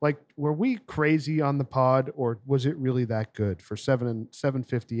 Like, were we crazy on the pod, or was it really that good for $7.50,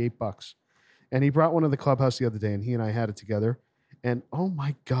 $8? And he brought one to the clubhouse the other day, and he and I had it together, and oh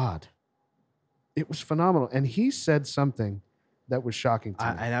my God, it was phenomenal. And he said something that was shocking to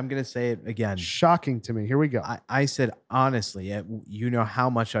me. And I'm going to say it again. Shocking to me. Here we go. I said, honestly, you know how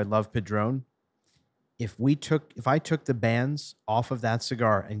much I love Padron. If I took the bands off of that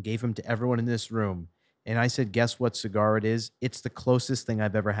cigar and gave them to everyone in this room, and I said, guess what cigar it is? It's the closest thing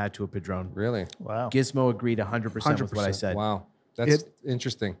I've ever had to a Padron. Really? Wow. Gizmo agreed 100% with what I said. Wow. That's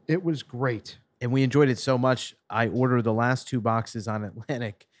interesting. It was great. And we enjoyed it so much, I ordered the last 2 boxes on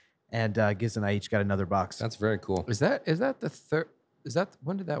Atlantic, and Giz and I each got another box. That's very cool. Is that the third?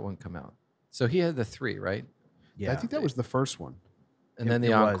 When did that one come out? So he had the 3, right? Yeah. I think that was the first one. And then the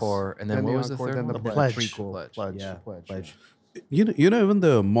it was. Encore, and then what the was the Encore, third then one? the Pledge. Prequel. Pledge. Yeah. Pledge. You know, even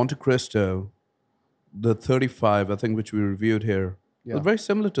the Monte Cristo, the 35, I think, which we reviewed here, Yeah. was very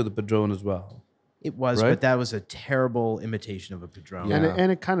similar to the Padron as well. It was, Right? but that was a terrible imitation of a Padron. Yeah.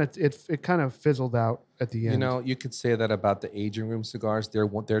 And it kind of fizzled out at the end. You know, you could say that about the aging room cigars.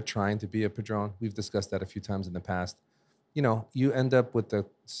 They're trying to be a Padron. We've discussed that a few times in the past. You know, you end up with the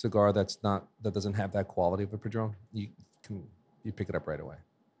cigar that doesn't have that quality of a Padron. You pick it up right away.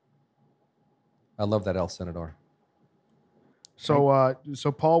 I love that El Senador.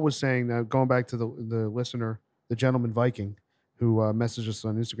 So Paul was saying, going back to the listener, the gentleman Viking, who messaged us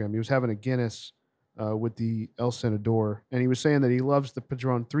on Instagram. He was having a Guinness with the El Senador, and he was saying that he loves the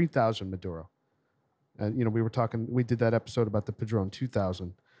Padron 3000 Maduro. And we did that episode about the Padron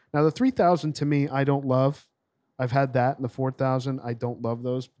 2000. Now the 3000 to me, I don't love. I've had that, and the 4000, I don't love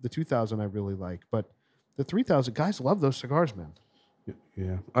those. The 2000 I really like, but the 3000, guys love those cigars, man.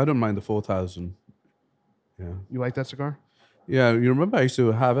 Yeah, I don't mind the 4000. Yeah. You like that cigar? Yeah, you remember I used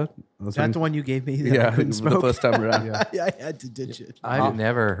to have it? Is that the one you gave me that I couldn't the smoke? first time around. Yeah. Yeah, I had to ditch it. I've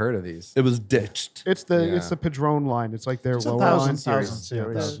never heard of these. It was ditched. It's the Padron line. It's like their It's a lower thousand line. series. Yeah,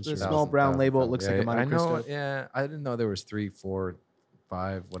 series. 1000 The series. small brown label, it looks like a Monte I know. Cristo. Yeah, I didn't know there was 3, 4,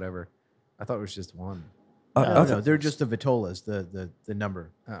 5, whatever. I thought it was just one. No, they're just the Vitolas, the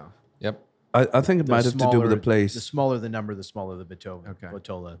number. Oh, Yep. I think it might have to do with the place. The smaller the number, the smaller the Okay.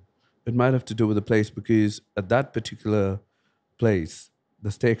 Vitola. It might have to do with the place because at that particular place, the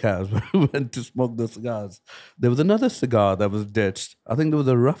steakhouse where we went to smoke the cigars, there was another cigar that was ditched. I think there was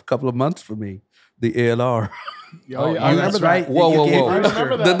a rough couple of months for me. The ALR. Oh, yeah, you- that's right. Whoa, You whoa, gave whoa. I Rooster.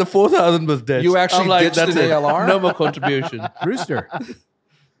 remember that. Then the 4000 was ditched. You actually I'm like, ditched that's an it. ALR? No more contribution. Rooster.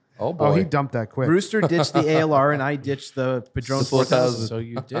 Oh boy. Oh, he dumped that quick. Rooster ditched the ALR, and I ditched the Padron The 4000. 4000. so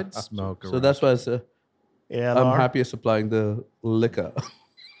you did smoke. So that's why I said ALR? I'm happier supplying the liquor.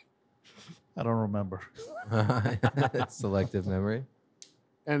 I don't remember. Selective memory.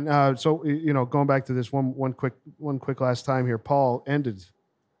 And so going back to this one quick last time here, Paul ended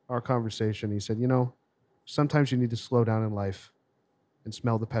our conversation. He said, sometimes you need to slow down in life and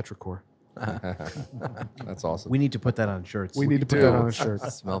smell the petrichor. That's awesome. We need to put that on shirts. We need to put do. that on a shirt.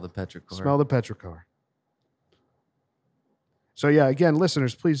 Smell the petrichor. Smell the petrichor. So yeah, again,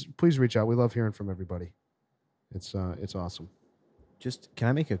 listeners, please reach out. We love hearing from everybody. It's awesome. Just can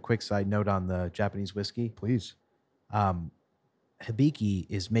I make a quick side note on the Japanese whiskey? Please. Hibiki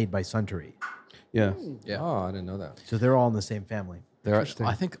is made by Suntory, Yeah. Yeah. Oh, I didn't know that. so they're all in the same family. There are, Interesting.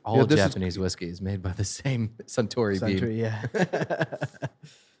 I think Yeah, all this is- Japanese whiskey is made by the same Suntory bean. Suntory, yeah.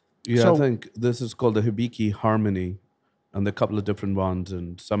 Yeah, So- I think this is called the Hibiki Harmony, and there are a couple of different ones,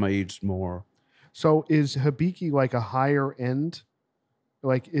 and some are aged more. So is Hibiki like a higher end?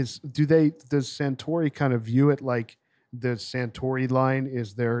 Like does Santori kind of view it like the Santori line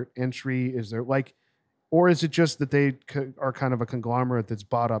is their entry? Is there like, or is it just that they are kind of a conglomerate that's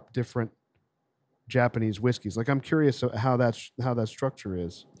bought up different Japanese whiskeys? Like, I'm curious how that structure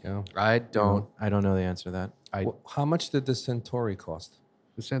is. Yeah. I don't know the answer to that. Well, how much did the Centauri cost?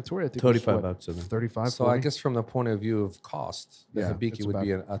 The Santori, I think, 35 was bucks, I think. 35. So I guess from the point of view of cost, the Yeah, Hibiki it's would about-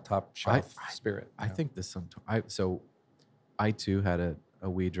 be a top shelf spirit. I think the Suntory. So I too had a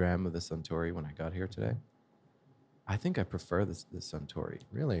wee dram of the Suntory when I got here today. I think I prefer the Suntory.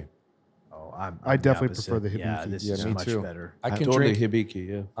 Really? Oh, I'm I the definitely opposite. prefer the Yeah, Hibiki. this Yeah, is me much too. better. I can Totally drink. Hibiki,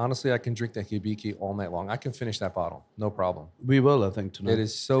 yeah. Honestly, I can drink the Hibiki all night long. I can finish that bottle, no problem. We will, I think, tonight. It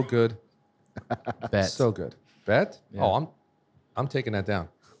is so good, Bet. so good. Bet? Yeah. Oh, I'm taking that down.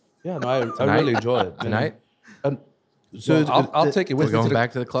 Yeah, no, I Tonight? really enjoy it. Tonight? And so So it's- I'll take it with We're me going to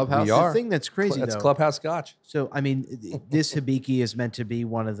back to the clubhouse. We The are. thing that's crazy It's though. Clubhouse Scotch. So I mean, this Hibiki is meant to be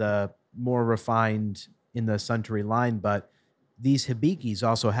one of the more refined in the Suntory line, but these Hibikis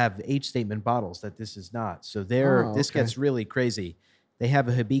also have H statement bottles that this is not. So this okay. gets really crazy. They have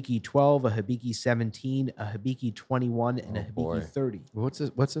a Hibiki 12, a Hibiki 17, a Hibiki 21, and a Oh, Hibiki boy. 30.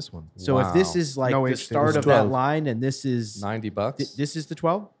 What's this one? So if this Wow. is like No the H start statement. of that 12. line, and this is $90. this is the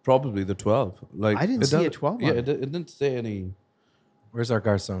 12. probably the 12. Like I didn't it see a doesn't- 12 Yeah, on it didn't say any. Where's our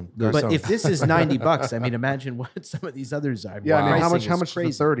garçon? But if this is $90, I mean, imagine what some of these others are. Yeah, I mean, Wow. how much? Pricing How is much is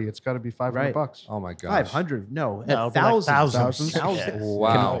crazy. the 30? It's got to be $500 Right. bucks. Oh my gosh. 500? No, No, it'd be like thousands. thousands.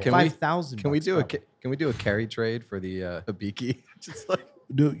 Wow. Can we- 5,000. Can we bucks do a probably. can we do a carry trade for the Hibiki? Just like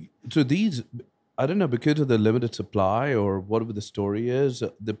So these, I don't know, because of the limited supply or whatever the story is,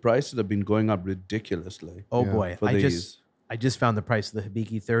 the prices have been going up ridiculously. Oh Yeah, boy, for I these. just found the price of the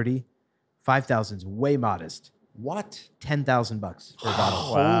Hibiki 30. 5,000 is way modest. What? $10,000 per bottle.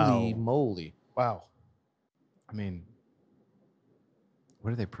 Holy moly. Wow. I mean,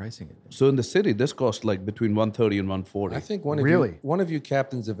 what are they pricing it? So in the city, this costs like between 130 and 140. I think Really? one of you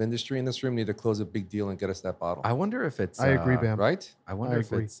captains of industry in this room need to close a big deal and get us that bottle. I wonder if it's. I agree, Bam. Right? I wonder I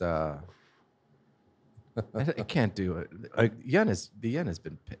if agree. it's. It can't do it. I- The yen has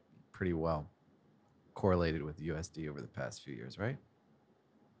been pretty well correlated with the USD over the past few years, right?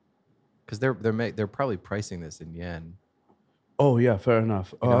 Because they're probably pricing this in yen. Oh, yeah, fair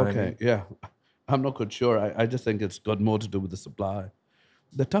enough. You know Oh, what I okay. mean? Yeah. I'm not quite sure. I just think it's got more to do with the supply.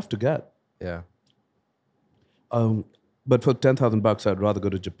 They're tough to get. Yeah. But for $10,000, I'd rather go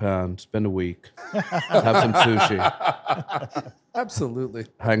to Japan, spend a week, have some sushi, Absolutely.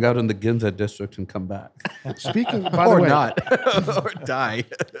 hang out in the Ginza district, and come back. Speaking, by the Or way, not, or die.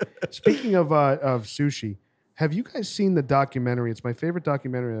 speaking of sushi, have you guys seen the documentary? It's my favorite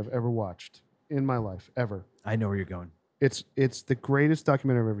documentary I've ever watched in my life, ever. I know where you're going. It's the greatest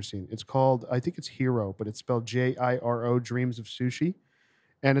documentary I've ever seen. It's called, I think it's Hero, but it's spelled Jiro, Dreams of Sushi,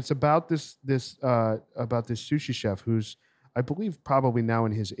 and it's about this sushi chef who's, I believe, probably now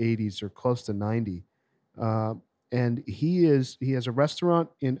in his 80s or close to 90, and he has a restaurant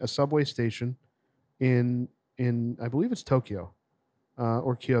in a subway station in I believe it's Tokyo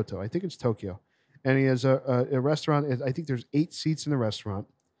or Kyoto. I think it's Tokyo, and he has a restaurant. I think there's 8 seats in the restaurant,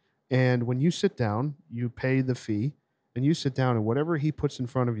 and when you sit down, you pay the fee. And you sit down, and whatever he puts in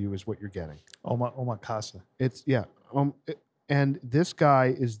front of you is what you're getting. Omakase. It's and this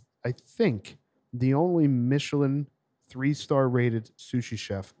guy is, I think, the only Michelin 3-star rated sushi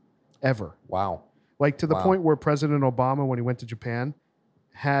chef ever. Wow. Like to the Wow. point where President Obama, when he went to Japan,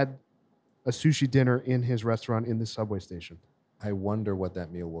 had a sushi dinner in his restaurant in the subway station. I wonder what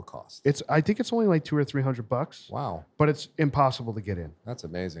that meal will cost. I think it's only like $200 or $300, Wow. but it's impossible to get in. That's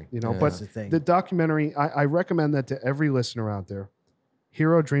amazing. You know, Yeah. but That's the thing. the documentary, I recommend that to every listener out there.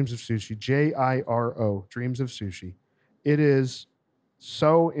 Hero Dreams of Sushi, Jiro Dreams of Sushi. It is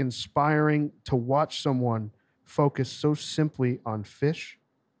so inspiring to watch someone focus so simply on fish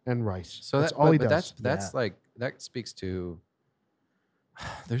and rice. So that's that, all but, he but does. that's like that speaks to.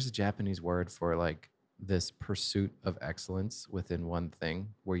 There's a Japanese word for like this pursuit of excellence within one thing,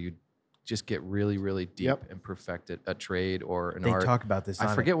 where you just get really, really deep Yep. and perfect a trade or an They art. talk about this. I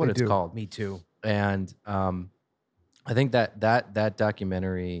on forget it. what They it's do. called. Me too. And I think that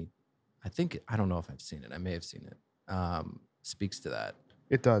documentary, I don't know if I've seen it. I may have seen it. Speaks to that.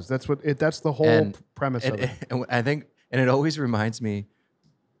 It does. That's the whole And- premise of it. And I think, and it always reminds me,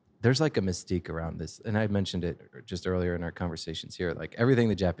 there's like a mystique around this. And I mentioned it just earlier in our conversations here. Like everything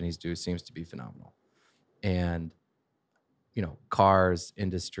the Japanese do seems to be phenomenal. And, cars,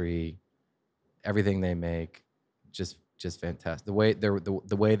 industry, everything they make, just fantastic. The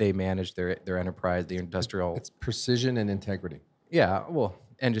way they manage their enterprise, the industrial. It's precision and integrity. Yeah, well,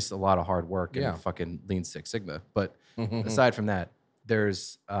 and just a lot of hard work and Yeah. fucking Lean Six Sigma. But aside from that,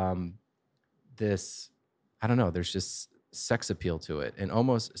 there's this, I don't know, there's just sex appeal to it. And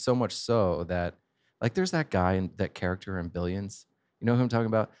almost so much so that, like, there's that guy and that character in Billions. You know who I'm talking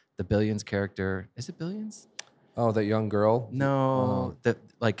about? The Billions character. Is it Billions? Oh, that young girl. No, that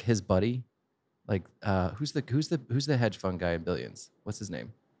like his buddy. Like, who's the hedge fund guy in Billions? What's his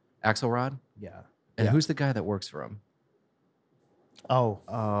name? Axelrod? Yeah. And Yeah. who's the guy that works for him? Oh,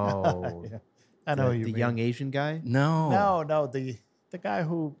 Oh. yeah. I know who you the mean. young Asian guy. No. No, the The guy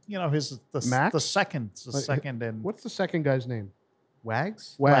who, his Max? the second, Like, second in What's the second guy's name?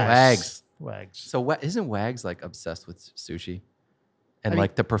 Wags? Wags. Wags. So isn't Wags like obsessed with sushi and I mean,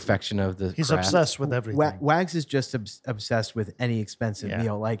 like the perfection of the He's craft? obsessed with everything. Wags is just obsessed with any expensive Yeah.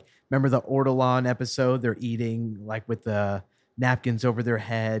 meal. Like, remember the Ortolan episode? They're eating like with the napkins over their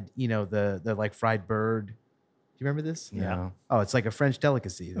head. The like fried bird. Do you remember this? Yeah. Oh, it's like a French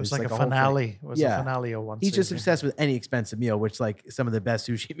delicacy. It was like a whole thing. finale. It was Yeah. a finale of one He's just season. obsessed with any expensive meal, which like some of the best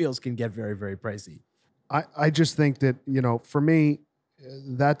sushi meals can get very, very pricey. I just think that, for me,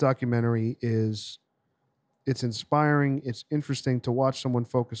 that documentary it's inspiring. It's interesting to watch someone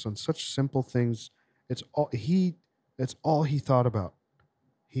focus on such simple things. That's all he thought about.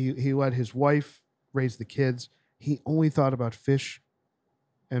 He let his wife raise the kids. He only thought about fish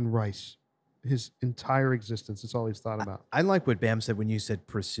and rice. His entire existence. That's all he's thought about. I like what Bam said when you said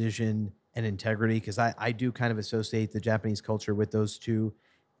precision and integrity, because I do kind of associate the Japanese culture with those two.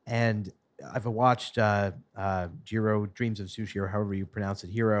 And I've watched Jiro Dreams of Sushi, or however you pronounce it,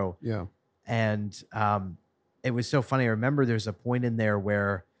 Hiro. Yeah. And it was so funny. I remember there's a point in there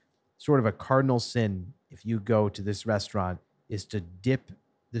where sort of a cardinal sin, if you go to this restaurant, is to dip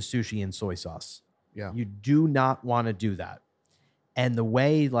the sushi in soy sauce. Yeah. You do not want to do that. And the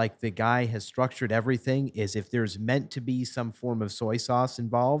way like the guy has structured everything is if there's meant to be some form of soy sauce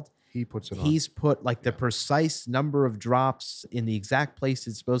involved, He puts it on. he's put like the precise number of drops in the exact place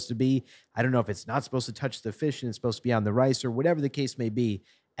it's supposed to be. I don't know if it's not supposed to touch the fish and it's supposed to be on the rice or whatever the case may be.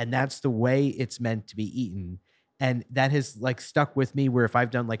 And that's the way it's meant to be eaten. And that has like stuck with me where if I've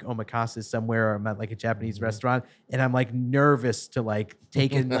done like omakase somewhere or I'm at like a Japanese restaurant and I'm like nervous to like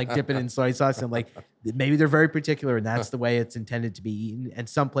take it, like dip it in soy sauce. And like, maybe they're very particular and that's the way it's intended to be eaten. And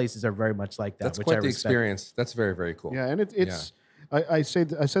some places are very much like that. That's which quite I the respect. experience. That's very, very cool. Yeah, and it's. I said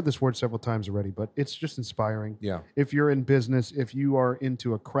this word several times already, but it's just inspiring. Yeah. If you're in business, if you are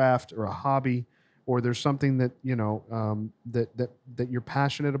into a craft or a hobby, or there's something that that you're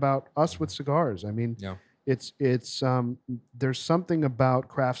passionate about, us with cigars. I mean, Yeah. it's there's something about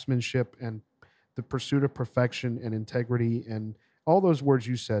craftsmanship and the pursuit of perfection and integrity and all those words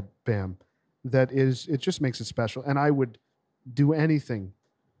you said, Bam, it just makes it special. And I would do anything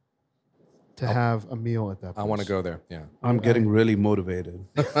to have a meal at that place. I want to go there. Yeah. I'm getting really motivated.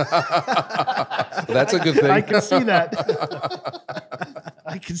 That's a good thing. I can see that.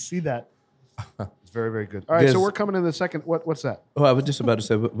 I can see that. It's very, very good. All right, so There's- we're coming in the second. What's that? Oh, I was just about to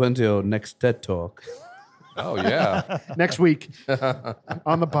say, when's your next TED Talk? Oh, yeah. Next week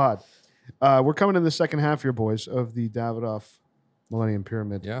on the pod. We're coming in the second half here, boys, of the Davidoff Millennium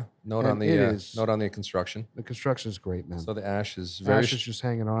Pyramid. Yeah. Note And on it the is- note on the construction. The construction is great, man. So the ash is very Ash is just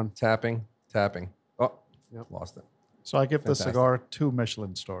hanging on. tapping. Oh, Yep. lost it. So I give the Fantastic. cigar 2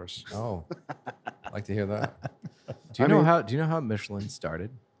 Michelin stars. Oh, like to hear that. Do you know how Michelin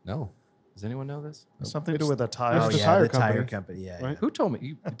started? No. Does anyone know this? Something to do with the tires. It's the yeah, tire the company, tire company. Yeah. right? Who told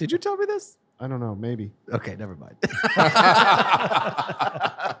me? Did you tell me this? I don't know. Maybe. Okay, never mind.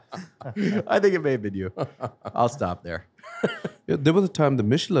 I think it may have been you. I'll stop there. Yeah, there was a time the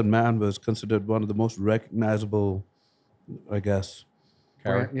Michelin Man was considered one of the most recognizable, I guess.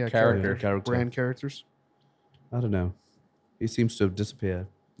 Character. Character. Brand characters. I don't know. He seems to have disappeared.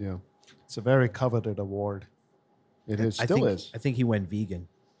 Yeah, It's a very coveted award. it is. I Still think, is. I think he went vegan.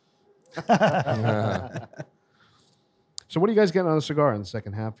 So what are you guys getting on the cigar in the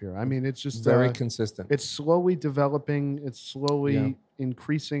second half here? I mean, it's just Very consistent. it's slowly developing. It's slowly Yeah.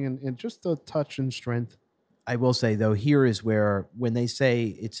 increasing and just the touch and strength. I will say though, here is where when they say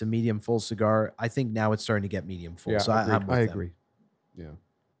it's a medium full cigar, I think now it's starting to get medium full. Yeah, so agreed. I'm with I them. agree. Yeah,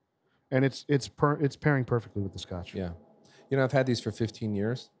 and it's pairing perfectly with the scotch. Yeah. I've had these for 15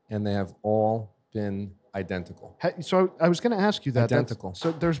 years and they have all been identical. So I was going to ask you that. Identical.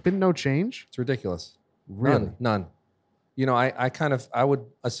 So there's been no change. It's ridiculous. Really? None. I would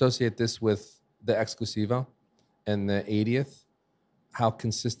associate this with the Exclusivo and the 80th, how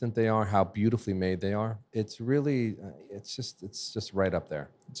consistent they are, how beautifully made they are. It's really, it's just right up there.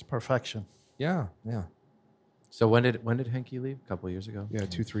 It's perfection. Yeah. So when did Henke leave? A couple of years ago. Yeah,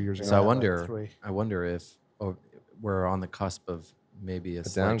 2-3 years ago. So I like wonder. 3. I wonder if we're on the cusp of maybe a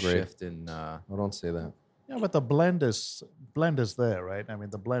slight downgrade. shift in. Oh, don't say that. Yeah, but the blend is there, right? I mean,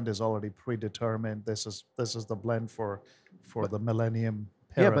 the blend is already predetermined. This is the blend for the Millennium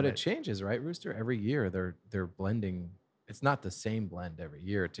Pyramid. Yeah, but it changes, right, Rooster? Every year they're blending. It's not the same blend every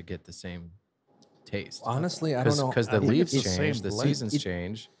year to get the same taste. Honestly, I don't know. Because I the think leaves it's the change, same the blend. seasons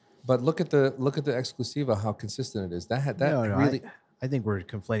change. But look at the Exclusiva, how consistent it is. That No, really. I think we're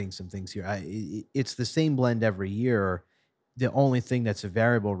conflating some things here. It's the same blend every year. The only thing that's a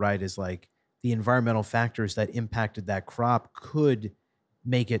variable, right, is like the environmental factors that impacted that crop could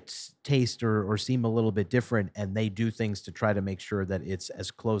make it taste or seem a little bit different, and they do things to try to make sure that it's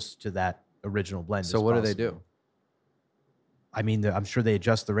as close to that original blend. So as what do possible. they do? I mean, I'm sure they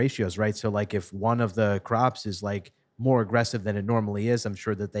adjust the ratios, right? So like if one of the crops is like more aggressive than it normally is, I'm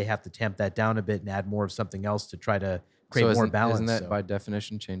sure that they have to tamp that down a bit and add more of something else to try to create more balance. Isn't that So- by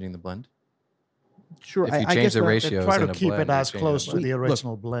definition changing the blend? Sure, If you I change guess the that- They ratios try to in a keep blend, it you're as changing close the to blend. the Look,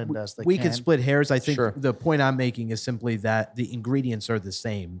 original blend as they we can. could split hairs. I think Sure. the point I'm making is simply that the ingredients are the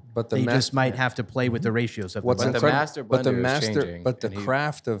same, But the they mas- just might have to play with the ratios of What's the But the blend. master but the blender is master, changing, but the and he-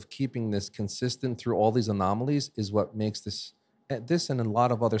 craft of keeping this consistent through all these anomalies is what makes this and a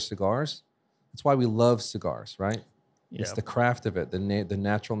lot of other cigars. That's why we love cigars, right? It's Yeah. the craft of it, the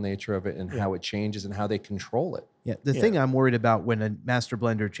natural nature of it, and how it changes and how they control it. Yeah, the thing I'm worried about when a master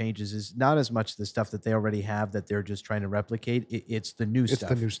blender changes is not as much the stuff that they already have that they're just trying to replicate. It's the new It's stuff.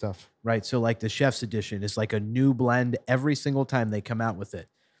 the new stuff. Right. So like the chef's edition is like a new blend every single time they come out with it.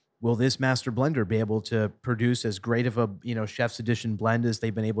 Will this master blender be able to produce as great of a, chef's edition blend as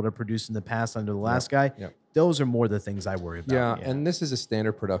they've been able to produce in the past under the last guy? Yep. Those are more the things I worry about. Yeah, and this is a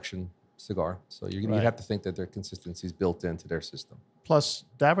standard production cigar, so you'd Right. have to think that their consistency is built into their system. Plus,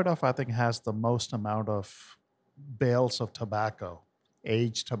 Davidoff, I think, has the most amount of bales of tobacco,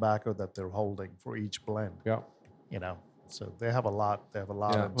 aged tobacco that they're holding for each blend. Yeah. So they have a lot. They have a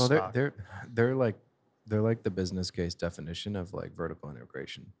lot Yeah. in Well, stock. they're like the business case definition of like vertical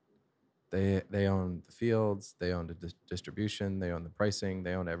integration. They own the fields, they own the distribution, they own the pricing,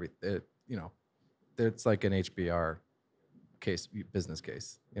 they own everything. It's like an HBR business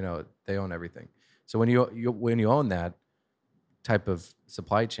case. They own everything. So when you own that type of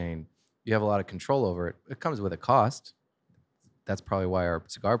supply chain, you have a lot of control over it. It comes with a cost. That's probably why our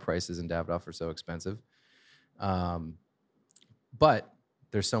cigar prices in Davidoff are so expensive. But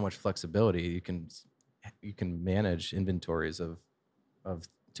there's so much flexibility. You can manage inventories of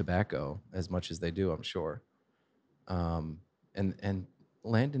tobacco as much as they do, I'm sure. And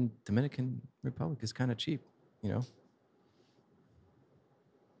land in Dominican Republic is kind of cheap,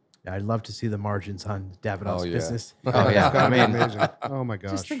 I'd love to see the margins on Davidoff's Oh, yeah. business. Oh yeah, It's gotta I be mean, amazing. Oh my gosh.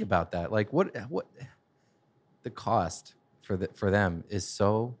 just think about that. Like what the cost for them is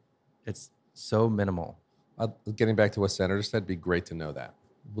it's so minimal. Getting back to what Senator said, it'd be great to know that.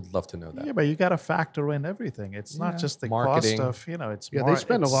 Would love to know that. Yeah, but you got to factor in everything. It's not just the Marketing. cost of, it's Yeah, more, they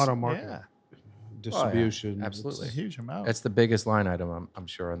spend a lot it's- on marketing. Yeah, Distribution. Absolutely. it's a huge amount. That's the biggest line item I'm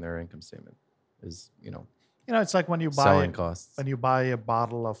sure on their income statement is It's like when you buy selling costs. when you buy a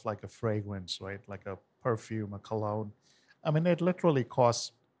bottle of like a fragrance, right? Like a perfume, a cologne. I mean, it literally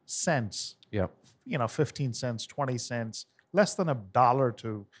costs cents. Yep. 15 cents, 20 cents, less than $1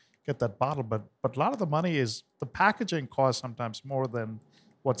 to get that bottle. But a lot of the money is the packaging costs sometimes more than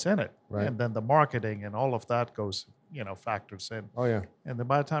what's in it. Right. And then the marketing and all of that goes, factors in. Oh yeah. And then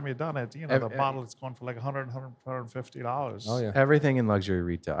by the time you're done it, the bottle is going for like $150. Oh yeah. Everything in luxury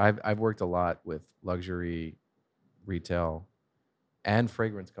retail. I've worked a lot with luxury retail and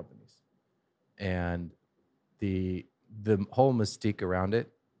fragrance companies, and the whole mystique around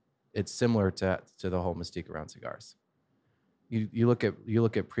it. It's similar to the whole mystique around cigars. You look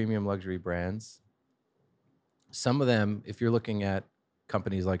at premium luxury brands. Some of them, if you're looking at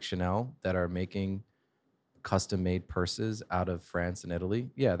companies like Chanel that are making custom-made purses out of France and Italy,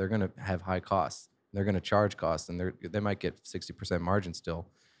 yeah, they're going to have high costs. They're going to charge costs, and they might get 60% margin still.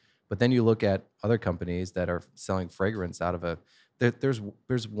 But then you look at other companies that are selling fragrance out of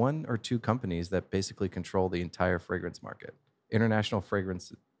there's one or two companies that basically control the entire fragrance market. International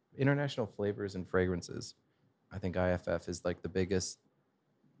flavors and fragrances. I think IFF is like the biggest,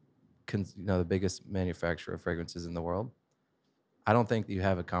 the biggest manufacturer of fragrances in the world. I don't think that you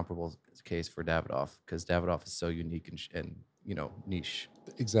have a comparable case for Davidoff because Davidoff is so unique and niche.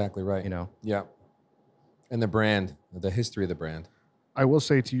 Exactly right. Yeah. And the brand, the history of the brand. I will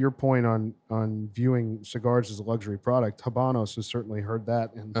say to your point on viewing cigars as a luxury product, Habanos has certainly heard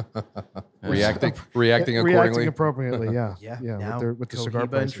that and reacting reacting accordingly. appropriately. Yeah, Yeah. yeah. Now, With the cigar Cohiba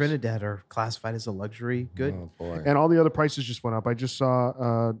and prices. Trinidad are classified as a luxury good. Oh boy. And all the other prices just went up. I just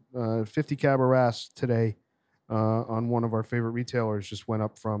saw 50 Cabaret today on one of our favorite retailers just went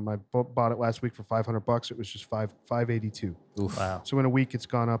up from I bought it last week for $500. It was just $582. Oof. Wow. So in a week it's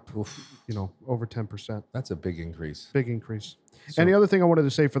gone up, Oof. over 10%. That's a big increase. Big increase. And the other thing I wanted to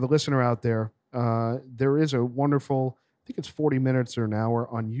say for the listener out there, there is a wonderful, I think it's 40 minutes or an hour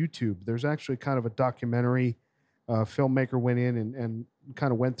on YouTube. There's actually kind of a documentary. Filmmaker went in and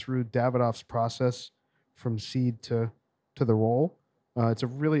kind of went through Davidoff's process from seed to the roll. It's a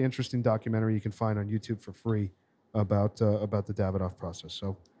really interesting documentary you can find on YouTube for free about the Davidoff process.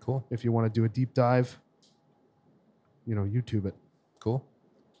 So Cool. if you want to do a deep dive, YouTube it. Cool.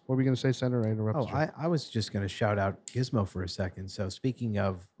 What were we going to say, Senator? I interrupted you. I was just going to shout out Gizmo for a second. So speaking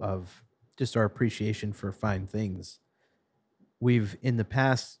of just our appreciation for fine things, we've in the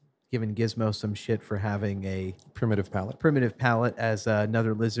past given Gizmo some shit for having a Primitive palate. primitive palate, as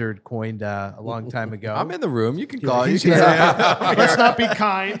another lizard coined a long time ago. I'm in the room. You can call. You He's can here. say- Let's not be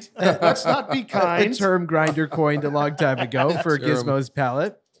kind. Let's not be A kind. term Grinder coined a long time ago for Term. Gizmo's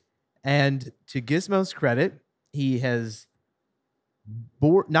palate. And to Gizmo's credit, he has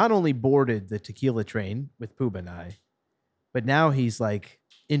not only boarded the tequila train with Pooh and I, but now he's like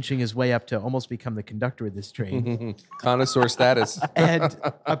inching his way up to almost become the conductor of this train. Connoisseur status. And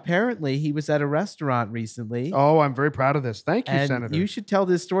apparently he was at a restaurant recently. Oh, I'm very proud of this. Thank you, and Senator. you should tell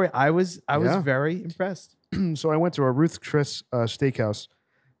this story. I was Yeah. very impressed. So I went to a Ruth Chris Steakhouse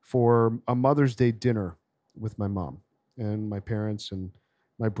for a Mother's Day dinner with my mom and my parents and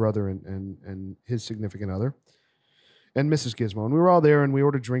my brother and his significant other and Mrs. Gizmo. And we were all there and we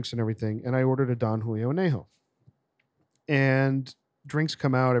ordered drinks and everything. And I ordered a Don Julio Añejo. And drinks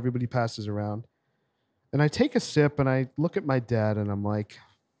come out, everybody passes around. And I take a sip and I look at my dad and I'm like,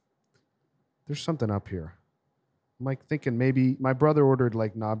 there's something up here. I'm like thinking maybe my brother ordered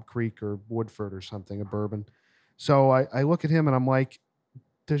like Knob Creek or Woodford or something, a bourbon. So I look at him and I'm like,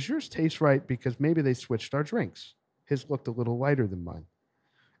 does yours taste right? Because maybe they switched our drinks. His looked a little lighter than mine.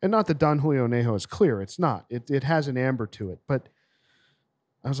 And not that Don Julio Añejo is clear. It's not. It has an amber to it. But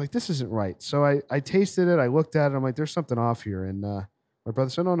I was like, this isn't right. So I tasted it. I looked at it. I'm like, there's something off here. And my brother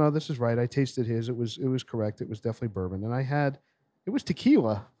said, no, this is right. I tasted his. It was correct. It was definitely bourbon. And it was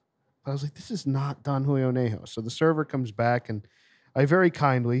tequila. I was like, this is not Don Julio Añejo. So the server comes back and I very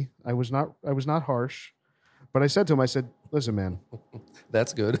kindly, I was not harsh, but I said to him, I said, listen, man.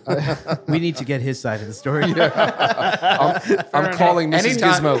 That's good. We need to get his side of the story. I'm calling Mrs.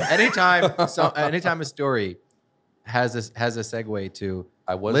 Gizmo. Anytime a story has a segue to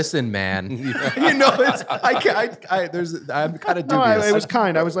I was listen, man. You know, I'm kind of dubious. No, it was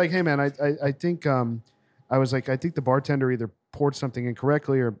kind. I was like, hey, man, I think I think the bartender either poured something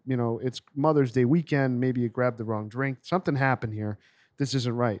incorrectly or, it's Mother's Day weekend. Maybe you grabbed the wrong drink. Something happened here. This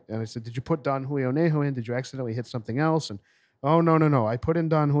isn't right. And I said, did you put Don Julio Añejo in? Did you accidentally hit something else? And, oh, no. I put in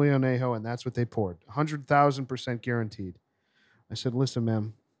Don Julio Añejo and that's what they poured. 100,000% guaranteed. I said, listen,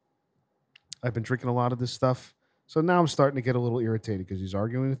 man, I've been drinking a lot of this stuff. So now I'm starting to get a little irritated because he's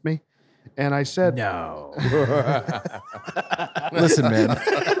arguing with me. And I said, No. Listen, man.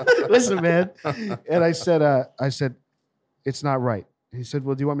 listen, man. And I said, it's not right. He said,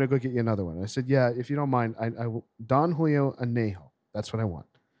 well, do you want me to go get you another one? I said, yeah, if you don't mind, I will Don Julio Añejo. That's what I want.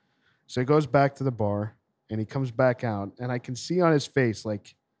 So he goes back to the bar and he comes back out and I can see on his face,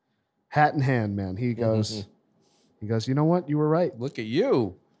 like hat in hand, man. He goes, you know what? You were right. Look at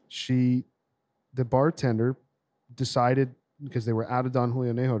you. The bartender decided, because they were out of Don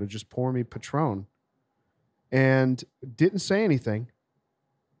Julio Añejo, to just pour me Patron and didn't say anything.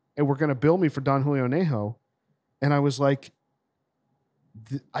 And we're going to bill me for Don Julio Añejo. And I was like,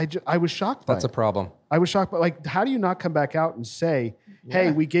 I was shocked by That's a it. problem. I was shocked. But like, how do you not come back out and say,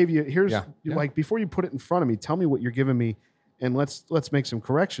 hey, we gave you, here's like, before you put it in front of me, tell me what you're giving me and let's make some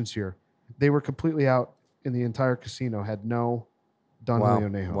corrections here. They were completely out in the entire casino, had no Don Julio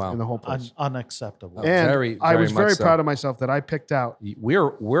Añejo in the whole place. Unacceptable. And I was very proud of myself that I picked out.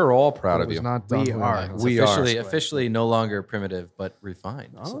 We're all proud that of it was you. not Don We Julio are. Añejo. We officially no longer primitive, but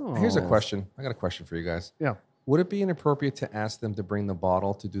refined. Oh. Here's a question. I got a question for you guys. Yeah. Would it be inappropriate to ask them to bring the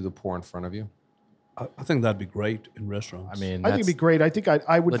bottle to do the pour in front of you? I think that'd be great in restaurants. I mean, I think it'd be great. I think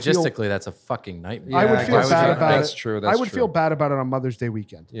I would logistically, that's a fucking nightmare. I would feel bad about it. That's true. That's I would feel bad about it on Mother's Day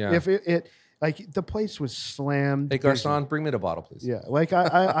weekend. Yeah. If it like the place was slammed. Hey, busy. Garcon, bring me the bottle, please. Yeah. Like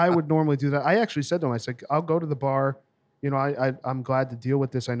I would normally do that. I actually said to him, I said, I'll go to the bar. I'm glad to deal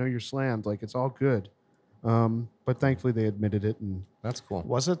with this. I know you're slammed. Like it's all good. But thankfully they admitted it and That's cool.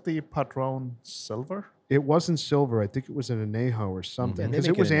 Was it the Patron Silver? it wasn't silver. I think it was an anejo or something They because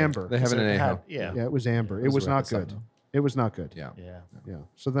make it was it an amber. They have an anejo. Yeah. Yeah, it was amber. It was not good. It was not good. Yeah. Yeah. Yeah.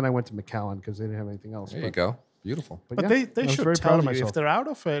 So then I went to McAllen because they didn't have anything else. There you go. Beautiful. But yeah, they I was should very proud tell of you, if myself. they're out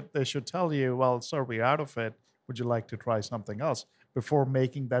of it, they should tell you, well, sir, we're out of it. Would you like to try something else before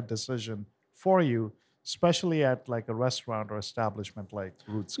making that decision for you, especially at like a restaurant or establishment like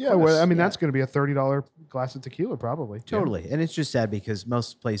Roots? Yeah, well, I mean, that's going to be a $30 glass of tequila probably. Totally. And it's just sad because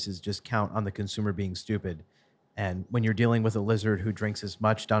most places just count on the consumer being stupid. And when you're dealing with a lizard who drinks as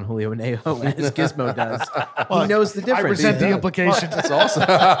much Don Julio Añejo as Gizmo does, he knows the I difference. resent the implications. That's awesome.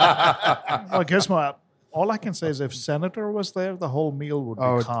 Well, Gizmo, All I can say is if Senator was there, the whole meal would be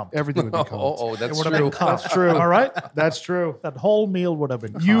comped. Everything would be comped. Oh, that's It would have been true. comped. That's true. All right? That's true. That whole meal would have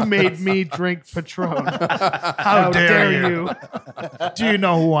been comped. You made me drink Patron. How dare you? Do you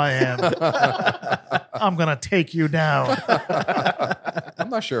know who I am? I'm going to take you down. I'm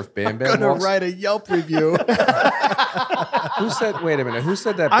not sure if Bam Bam I'm gonna walks. write a Yelp review. Who said? Wait a minute. Who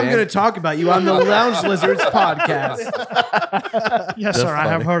said that? I'm Bam? going to talk about you on the Lounge Lizards podcast. Yes, sir. I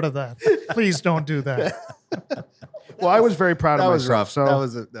have heard of that. Please don't do that. Well, I was very proud That of was myself.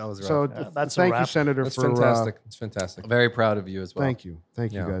 rough. So, that was rough. so that's a thank you, wrap. Senator, That's for fantastic. It's fantastic. Very proud of you as well. Thank you,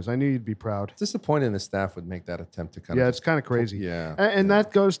 Yeah. guys. I knew you'd be proud. Disappointing the staff would make that attempt to kind Yeah, of. it's kind of crazy. Yeah. And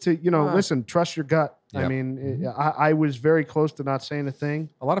that goes to Ah. listen, trust your gut. I Yep. mean, I was very close to not saying a thing.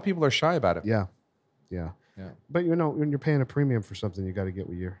 A lot of people are shy about it. Yeah. Yeah. But when you're paying a premium for something, you got to get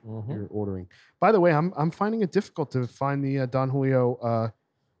what you're Mhm. ordering. By the way, I'm finding it difficult to find the Don Julio,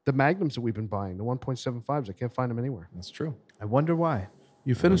 the Magnums that we've been buying, the 1.75s. I can't find them anywhere. That's true. I wonder why.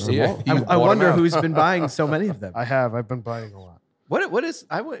 You finished them Yeah. all. You I bought 'em wonder out. who's been buying so many of them. I've been buying a lot. What is?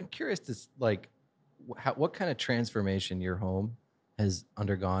 I'm curious to like, what kind of transformation your home has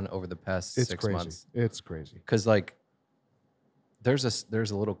undergone over the past It's 6 crazy. months? It's crazy. Because like, there's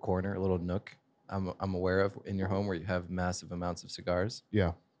a little corner, a little nook I'm aware of in your home where you have massive amounts of cigars.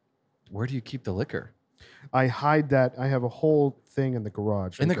 Yeah. Where do you keep the liquor? I hide that. I have a whole thing in the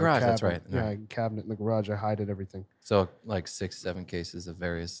garage. In the like a garage, that's cabinet. right. Yeah, a cabinet in the garage. I hide it, everything. So like 6-7 cases of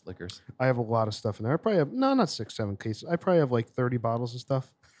various liquors. I have a lot of stuff in there. I probably have, not 6-7 cases. I probably have like 30 bottles of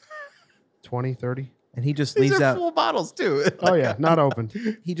stuff. 20, 30. And he just These leaves are out. full bottles too. Oh, yeah. Not opened.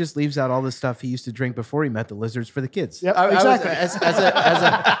 He just leaves out all the stuff he used to drink before he met the lizards for the kids. Yeah, I was- exactly.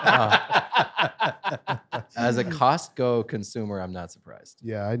 as a Costco consumer, I'm not surprised.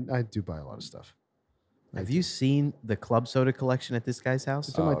 Yeah, I do buy a lot of stuff. Have you seen the club soda collection at this guy's house?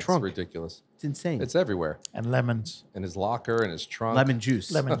 It's in my trunk. It's ridiculous. It's insane. It's everywhere. And lemons. In his locker, in his trunk. lemon juice.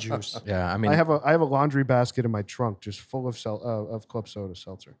 Lemon juice. Yeah, I mean, I have a laundry basket in my trunk just full of club soda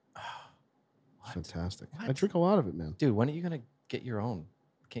seltzer. It's fantastic. I What? drink a lot of it, man. dude, when are you gonna get your own?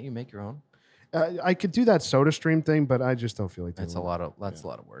 Can't you make your own? I could do that soda stream thing, but I just don't feel like doing That's it. a lot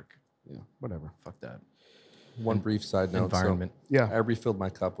of work. Yeah, whatever. Fuck that. One brief side note. Environment. Yeah. So I refilled my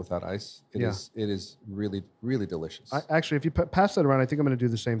cup without ice. It is really, really delicious. Actually, if you pass that around, I think I'm going to do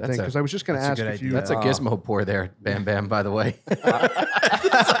the same thing That's a- because I was just going to that's a ask good if you. idea. That's a gizmo pour there, Bam Bam, by the way.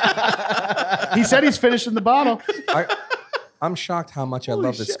 He said he's finishing the bottle. I'm shocked how much I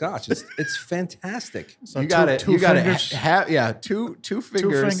love this scotch. It's fantastic. So you got it. two You got fingers. it. Two Two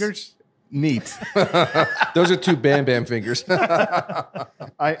fingers. fingers. Neat. Those are two Bam Bam fingers.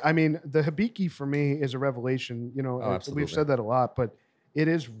 I mean, the Hibiki for me is a revelation. You know, absolutely. we've said that a lot, but it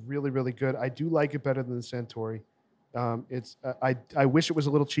is really, really good. I do like it better than the Centauri. I wish it was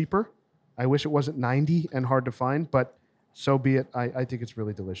a little cheaper. I wish it wasn't 90 and hard to find, but so be it. I think it's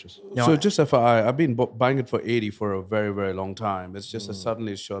really delicious. No, So I- just FYI, I've been buying it for 80 for a very, very long time. It's just that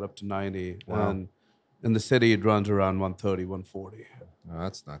suddenly it shot up to 90. Wow. And in the city, it runs around 130, 140. Oh,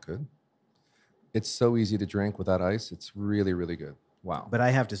 that's not good. It's so easy to drink without ice. It's really, really good. Wow. But I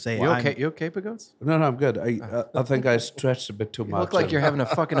have to say, You I'm- okay? You okay, Pagodes? No, I'm good. I think I stretched a bit too You much. look like you're having a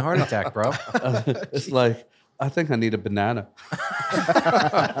fucking heart attack, bro. It's like, I think I need a banana.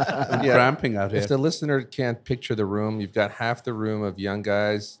 I'm cramping out here. If the listener can't picture the room, you've got half the room of young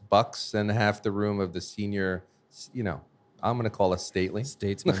guys, bucks, and half the room of the senior, I'm going to call us stately.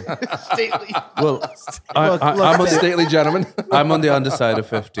 Statesman. Well, I'm, I'm on a the, stately gentleman. I'm on the underside of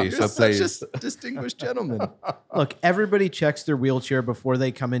 50, You're so such please. a distinguished gentleman. look, everybody checks their wheelchair before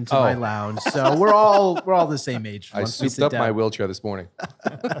they come into Oh. my lounge, so we're all the same age. I once we souped sit up my down. wheelchair this morning.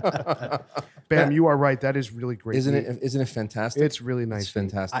 Bam, you are right. That is really great. Isn't meat. it? Isn't it fantastic? It's really nice. It's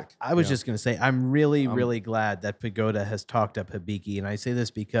meat. fantastic. I was just going to say, I'm really glad that Pagoda has talked up Hibiki. And I say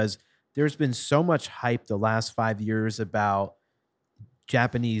this because there's been so much hype the last 5 years about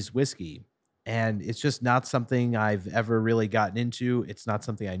Japanese whiskey. And it's just not something I've ever really gotten into. It's not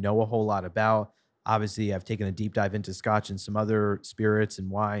something I know a whole lot about. Obviously, I've taken a deep dive into scotch and some other spirits and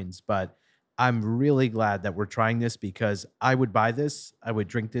wines, but I'm really glad that we're trying this because I would buy this. I would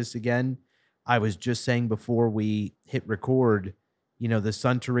drink this again. I was just saying before we hit record, the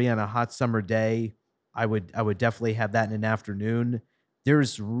Suntory on a hot summer day, I would definitely have that in an afternoon.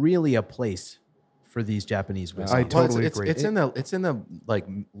 There's really a place for these Japanese whiskeys. I totally it's, agree. It's in the like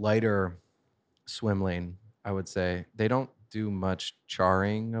lighter swim lane, I would say. They don't do much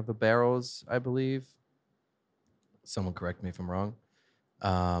charring of the barrels, I believe. Someone correct me if I'm wrong.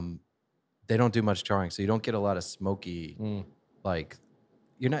 They don't do much charring, so you don't get a lot of smoky. Like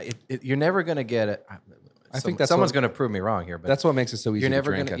you're never gonna get it. I think that's someone's what- gonna prove me wrong here, but That's what makes it so easy you're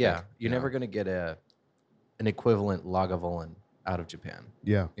never to drink. gonna I think. you're never gonna get a an equivalent Lagavulin out of Japan.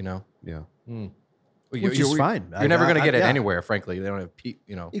 Yeah. You know, Yeah. Which is fine. You're never going to get it yeah. anywhere. Frankly, they don't have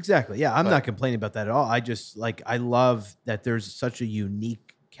you know. Exactly. Yeah, I'm But- not complaining about that at all. I just I love that there's such a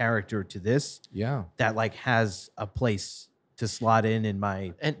unique character to this Yeah. that has a place to slot in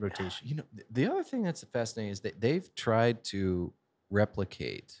my rotation. You know, the other thing that's fascinating is that they've tried to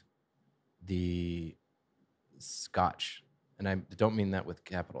replicate the Scotch, and I don't mean that with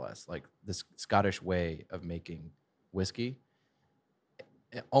capital S, like this Scottish way of making whiskey,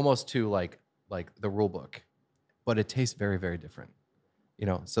 almost to like the rule book, but it tastes very, very different. You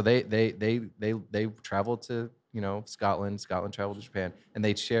know, so they traveled to Scotland traveled to Japan, and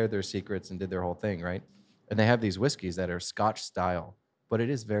they shared their secrets and did their whole thing, right? And they have these whiskeys that are Scotch style, but it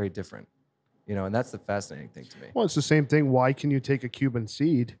is very different. You know, and that's the fascinating thing to me. Well, it's the same thing. Why can you take a Cuban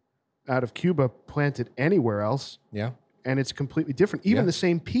seed out of Cuba, plant it anywhere else, Yeah. and it's completely different? Even Yeah. the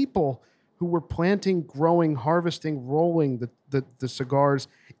same people who were planting, growing, harvesting, rolling the cigars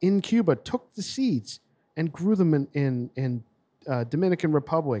in Cuba took the seeds and grew them in Dominican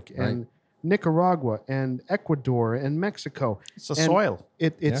Republic and Nicaragua and Ecuador and Mexico. It's the And soil.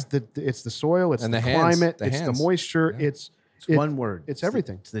 It's the soil. It's And the the hands, climate. the It's hands. the moisture. Yeah. It's One word. It's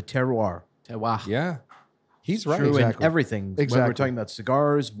everything. It's the terroir. Terroir. Yeah. He's right. True Exactly. in everything. When we're Exactly. talking about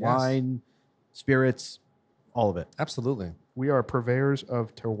cigars, wine, spirits, all of it. Absolutely. We are purveyors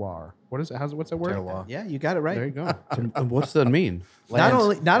of terroir. What is it? What's that word? Terroir. Yeah, you got it right. There you go. And what's that mean? Not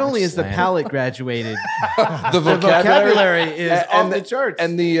only is the Land. palate graduated, The vocabulary is off and the charts.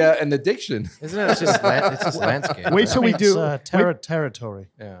 and the diction. Isn't it? It's just landscape. Wait till we Means, do. territory.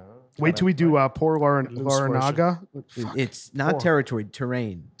 Yeah. Wait till we do Pour Loose Laranaga. It's not territory,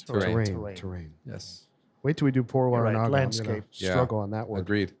 terrain. Terrain. Yes. Wait till we do Pour You're right, Laranaga. landscape. Yeah. Struggle on that word.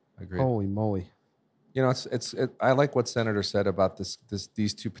 Agreed. Holy moly. You know, I like what Senator said about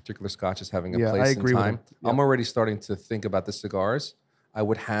these two particular scotches having a Yeah, I place agree in with time. him. Yeah. I'm already starting to think about the cigars I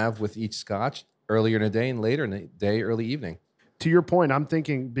would have with each scotch earlier in the day and later in the day, early evening. To your point, I'm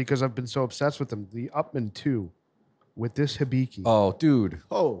thinking, because I've been so obsessed with them, the Upman 2 with this Hibiki. Oh, dude.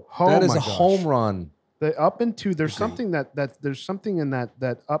 Oh That is my a gosh. home run. The Upman 2, there's something there's something in that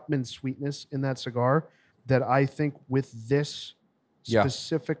Upman sweetness in that cigar that I think with this Yeah.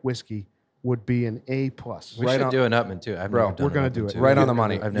 specific whiskey would be an A+. We Right should on- do an Upman too. I've Bro, never done we're gonna an do Upman it. too. Right on the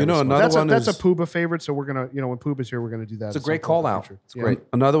money. I've You know, never smoked another one That's a is Puba favorite, so we're gonna, when Puba's here, we're gonna do that. It's a at great some point in call the out. future. It's Yeah. great.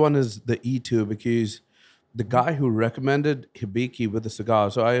 Another one is the E2 because the guy who recommended Hibiki with the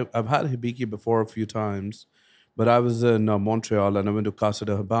cigar. So I've had Hibiki before a few times, but I was in Montreal and I went to Casa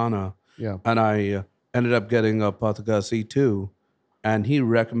de Habana Yeah. and I ended up getting a Portuguese E2 and he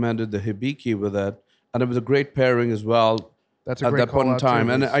recommended the Hibiki with it. And it was a great pairing as well That's a at great that point in call-out, too, time.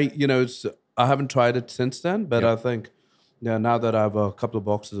 And Liz. I haven't tried it since then, but I think now that I have a couple of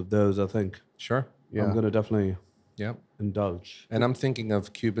boxes of those, I think Sure. Yeah. I'm going to definitely Yeah. indulge. And I'm thinking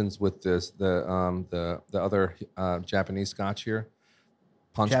of Cubans with the other Japanese scotch here.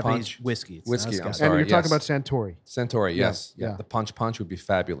 Japanese Punch. whiskey. It's not Whiskey, I'm Scotch. And sorry. you're talking yes. about Santori. Centauri, yes. yeah. The punch would be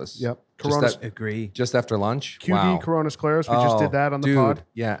fabulous. Yep. Just Coronas, that- Agree. Just after lunch. QD Wow. Coronas Claros. We just did that on the dude. pod.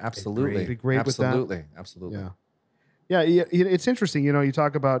 Yeah, absolutely. It'd be great with that. absolutely. Absolutely. Yeah. Yeah, it's interesting. You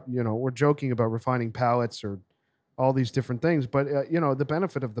talk about, we're joking about refining palates or all these different things, but the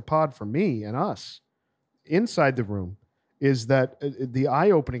benefit of the pod for me and us inside the room is that the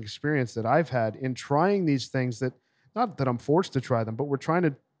eye-opening experience that I've had in trying these things, that not that I'm forced to try them, but we're trying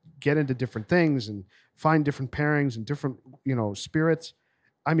to get into different things and find different pairings and different, spirits.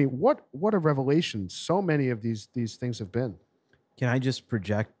 I mean, what a revelation so many of these things have been. Can I just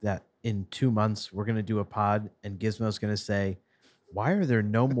project that in 2 months we're going to do a pod and Gizmo's going to say, why are there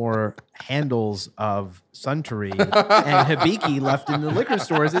no more handles of Suntory and Hibiki left in the liquor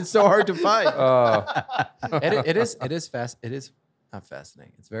stores? It's so hard to find. it is fast. It is not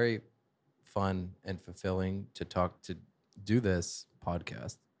fascinating. It's very fun and fulfilling to do this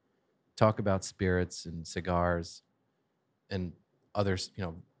podcast, talk about spirits and cigars and others,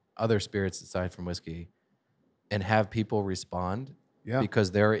 other spirits aside from whiskey, and have people respond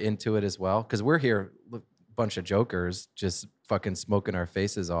because they're into it as well. Because we're here, a bunch of jokers, just fucking smoking our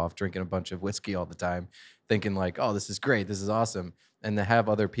faces off, drinking a bunch of whiskey all the time, thinking like, oh, this is great, this is awesome. And to have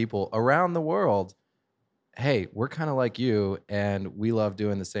other people around the world, hey, we're kind of like you and we love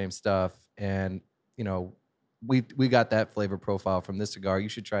doing the same stuff. And, we got that flavor profile from this cigar. You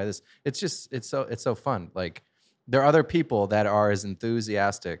should try this. It's so fun. Like, there are other people that are as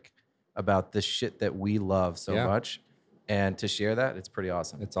enthusiastic about the shit that we love so much. And to share that, it's pretty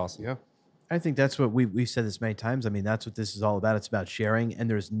awesome. It's awesome. Yeah. I think that's what we've said this many times. I mean, that's what this is all about. It's about sharing. And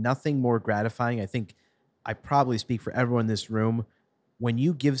there's nothing more gratifying. I think I probably speak for everyone in this room when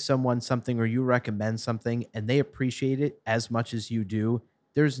you give someone something or you recommend something and they appreciate it as much as you do,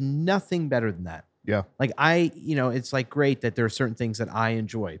 there's nothing better than that. Yeah. Like it's like great that there are certain things that I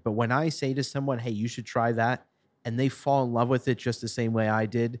enjoy, but when I say to someone, hey, you should try that, and they fall in love with it just the same way I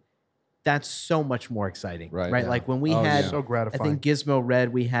did, that's so much more exciting. Right, Right. yeah. Like when we Oh, had, yeah. So I gratifying. think Gizmo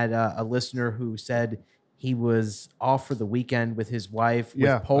Red, we had a listener who said he was off for the weekend with his wife,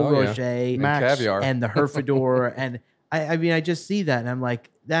 Yeah. with Paul Oh, yeah. Roger And Max caviar. and the Herfador. And I mean, I just see that and I'm like,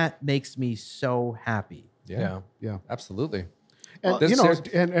 that makes me so happy. Yeah. Yeah. Absolutely. And There's- you know, there's-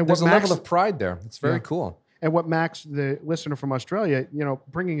 and what There's a Max level of pride there. It's very Yeah. cool. and what Max, the listener from Australia, you know,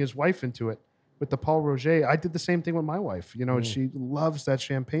 bringing his wife into it with the Paul Roger. I did the same thing with my wife. You know, and she loves that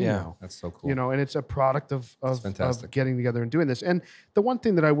champagne Yeah. now. That's so cool. You know, and it's a product of fantastic. getting together and doing this. And the one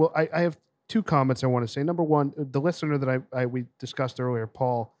thing that I have two comments I want to say. Number one, the listener that we discussed earlier,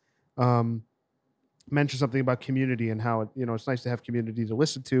 Paul, mentioned something about community and how it's nice to have community to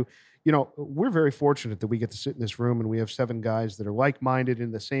listen to. You know, we're very fortunate that we get to sit in this room and we have 7 guys that are like-minded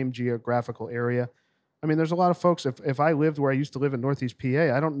in the same geographical area. I mean, there's a lot of folks. If I lived where I used to live in Northeast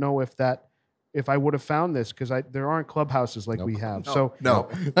PA, I don't know if I would have found this because there aren't clubhouses like we have. So No.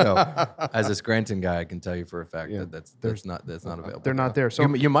 As a Scranton guy, I can tell you for a fact Yeah, that's not available. they're not there.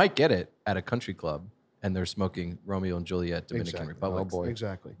 So You might get it at a country club, and they're smoking Romeo and Juliet Dominican Exactly. Republic. Oh, boy.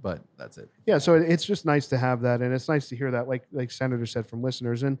 exactly. But that's it. Yeah, so it's just nice to have that, and it's nice to hear that, like Senator said, from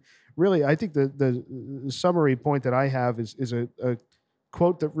listeners. And really, I think the summary point that I have is a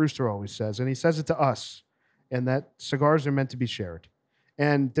quote that Rooster always says, and he says it to us, and that cigars are meant to be shared.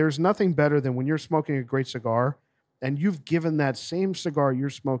 And there's nothing better than when you're smoking a great cigar, and you've given that same cigar you're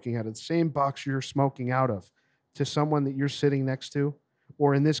smoking out of the same box you're smoking out of to someone that you're sitting next to,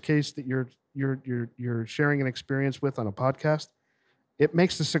 or in this case that you're sharing an experience with on a podcast. It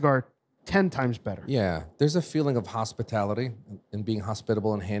makes the cigar 10 times better. Yeah, there's a feeling of hospitality and being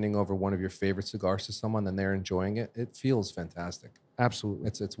hospitable and handing over one of your favorite cigars to someone and they're enjoying it. It feels fantastic. Absolutely.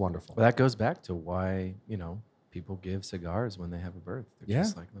 It's wonderful. Well, that goes back to why, people give cigars when they have a birth. They're Yeah.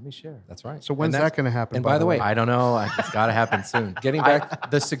 just like, let me share. That's right. So when's And that going to happen? and by the way, I don't know. It's got to happen soon. Getting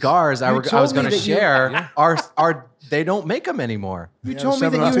back- the cigars I was told me going to that you- share are they don't make them anymore. You Yeah, told me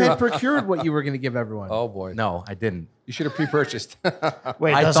that you 702. had procured what you were going to give everyone. oh boy, No, I didn't. you should have pre-purchased.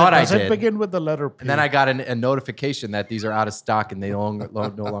 Wait, I does thought it, I does it did. begin with the letter P? And then I got a notification that these are out of stock and they no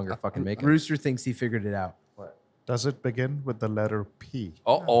longer fucking make them. Rooster thinks he figured it out. Does it begin with the letter P?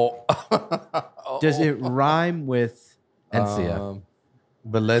 Does it rhyme with Encia.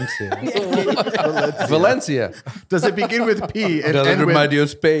 Valencia. Valencia. Does it begin with P and Does it end with remind you of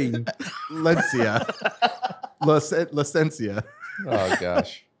Spain? Lencia? Licencia. Oh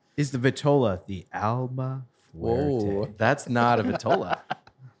gosh. Is the Vitola the Alma Fuerte? Whoa. That's not a Vitola.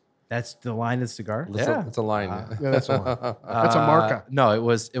 That's the line of cigar? It's a line. Yeah, that's a that's a marca. No, it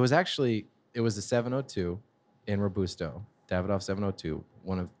was actually a 702 in Robusto, Davidoff 702,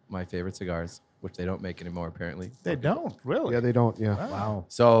 one of my favorite cigars, which they don't make anymore apparently. They don't, really. Yeah, they don't. Yeah. Wow.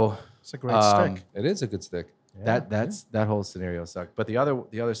 So It's a great stick. It is a good stick. that whole scenario sucked. But the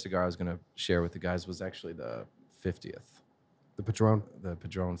other cigar I was gonna share with the guys was actually the 50th, The Padron. the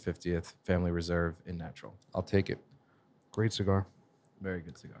Padron 50th Family Reserve in natural. I'll take it. Great cigar. Very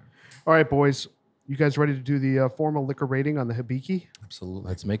good cigar. All right, boys. You guys ready to do the formal liquor rating on the Hibiki? Absolutely.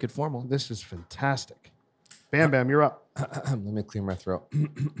 Let's make it formal. This is fantastic. Bam Bam, you're up. Let me clear my throat.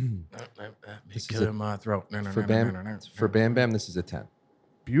 It's killing my throat. For Bam Bam, this is a 10.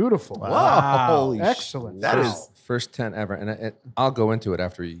 Beautiful. Wow. Holy Excellent. That Wow. is- First 10 ever. And I'll go into it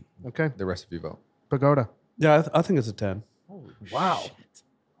after Okay. the rest of you vote. Pagoda. Yeah, I think it's a 10. Wow.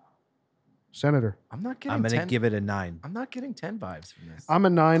 Senator. I'm not getting I'm going to 10. give it a 9. I'm not getting 10 vibes from this. I'm a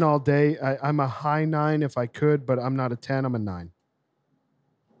 9 all day. I'm a high 9 if I could, but I'm not a 10. I'm a 9.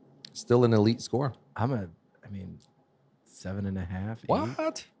 Still an elite score. I'm 7.5. 8.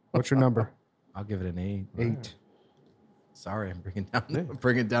 What? What's your number? I'll give it an 8. 8. Sorry, I'm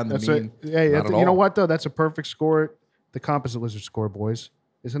bringing down the That's mean. hey, Not at you know all. what though? That's a perfect score. The Composite Lizard score, boys,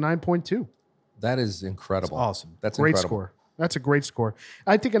 is a 9.2. That is incredible. That's awesome. That's Great incredible. score. That's a great score.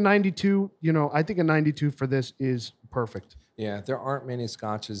 I think a 92. I think a 92 for this is perfect. Yeah, there aren't many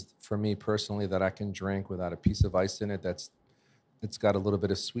scotches for me personally that I can drink without a piece of ice in it. It's got a little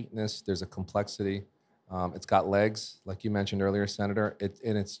bit of sweetness. There's a complexity. It's got legs, like you mentioned earlier, Senator.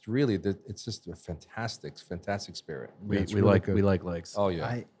 It's really it's just a fantastic spirit. We really like good. we like legs. Oh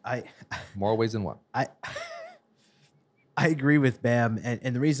yeah, I more ways than one. I agree with Bam,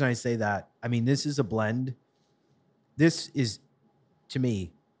 and the reason I say that, I mean, this is a blend. This is, to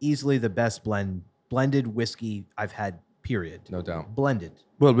me, easily the best blended whiskey I've had period. No doubt. Blended.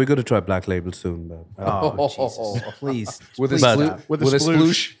 Well, we're going to try Black Label soon, but Oh, Jesus. Please. With a please sploo- stop. with a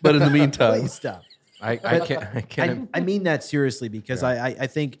sploosh. but in the meantime, Please stop. I can't. I mean that seriously because Yeah. I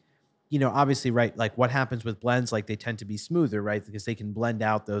think, obviously, right, like what happens with blends, like they tend to be smoother, right? Because they can blend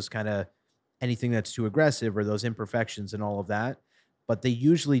out those kind of anything that's too aggressive or those imperfections and all of that. But they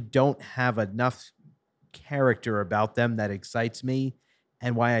usually don't have enough character about them that excites me.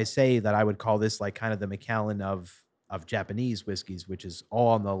 And why I say that I would call this like kind of the Macallan of Japanese whiskeys, which is all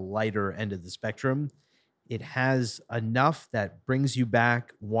on the lighter end of the spectrum. It has enough that brings you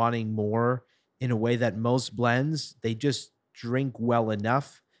back wanting more in a way that most blends, they just drink well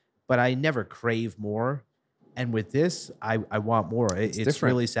enough, but I never crave more. And with this, I want more. It's different.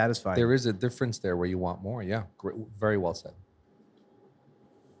 really satisfying. There is a difference there where you want more. Yeah. Great. Very well said.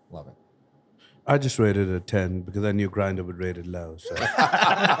 Love it. I just rated it a 10 because I knew Grinder would rate it low. So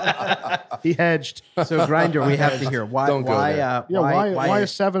He hedged. So Grinder, we have to hear why. Don't go why, there. Why a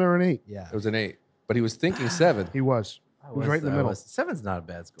 7 or an 8? Yeah. It was an 8, but he was thinking 7. He was. He was right in the middle. 7's not a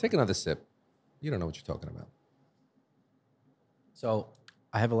bad score. Take another sip. You don't know what you're talking about. So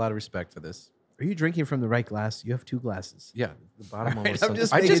I have a lot of respect for this. Are you drinking from the right glass? You have 2 glasses. Yeah, the bottom one was. I'm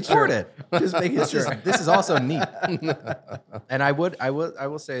just I making just poured sure. it. Just making sure. This is also neat. And I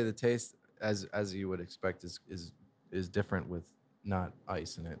will say the taste, as you would expect, is different with not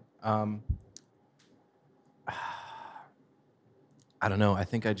ice in it. I don't know. I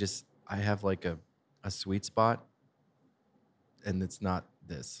think I have like a sweet spot, and it's not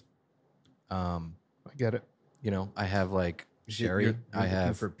this. I get it. I have like sherry. You're I looking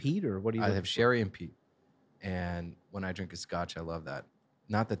have for Pete, or what do you? I look have for? sherry and peat, and when I drink a scotch, I love that.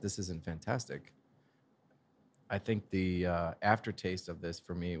 Not that this isn't fantastic. I think the aftertaste of this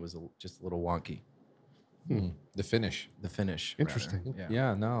for me was just a little wonky. The finish. The finish, Interesting. rather.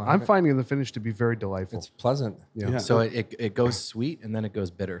 Yeah. No. I'm finding the finish to be very delightful. It's pleasant. Yeah. So it goes sweet and then it goes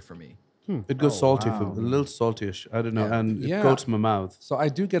bitter for me. it goes salty, wow. for a little saltyish. I don't know, Yeah. and Yeah. it coats my mouth. So I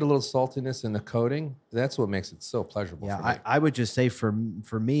do get a little saltiness in the coating. That's what makes it so pleasurable for me. Yeah, I would just say for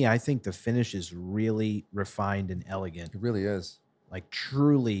me, I think the finish is really refined and elegant, It really is. like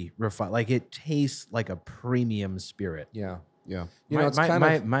truly refined. Like it tastes like a premium spirit. Yeah. Yeah. It's kind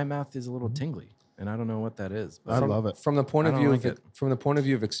of My mouth is a little tingly, and I don't know what that is. I love it. from the point I of don't view like of it. from the point of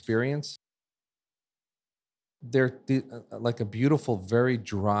view of experience. They're like a beautiful, very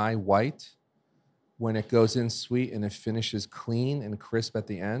dry white. When it goes in sweet and it finishes clean and crisp at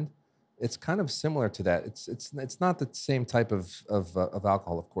the end, it's kind of similar to that. It's not the same type of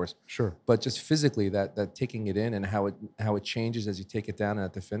alcohol, of course, Sure. but just physically that taking it in and how it changes as you take it down and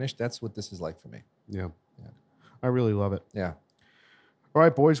at the finish. That's what this is like for me. Yeah. I really love it. Yeah. All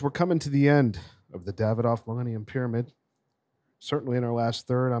right, boys, we're coming to the end of the Davidoff Millennium Pyramid. Certainly in our last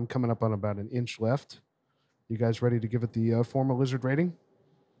third. I'm coming up on about an inch left. You guys ready to give it the formal lizard rating?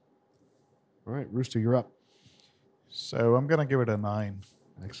 All right, Rooster, you're up. So I'm going to give it a 9.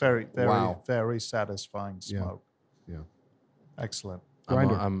 Very, very, Wow. very satisfying Yeah. smoke. Yeah. Excellent.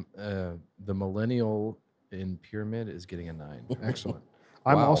 Grinder. The millennial in Pyramid is getting a 9. Excellent.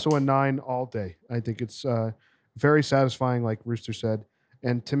 I'm Wow. also a 9 all day. I think it's very satisfying, like Rooster said.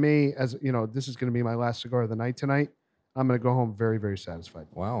 And to me, as you know, this is going to be my last cigar of the night tonight. I'm going to go home very, very satisfied.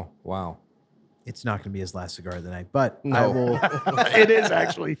 Wow. It's not going to be his last cigar of the night, but I No. will. It is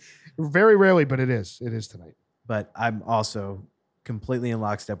actually very rarely, but it is. It is tonight. But I'm also completely in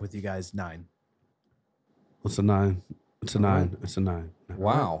lockstep with you guys. 9. It's a 9. It's a 9. It's a 9.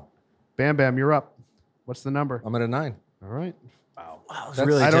 Wow. Bam Bam, you're up. What's the number? I'm at a 9. All right. Wow, It's That's-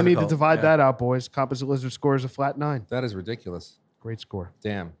 really I don't need to difficult. divide Yeah. that out, boys. Composite Lizard score is a flat 9. That is ridiculous. Great score.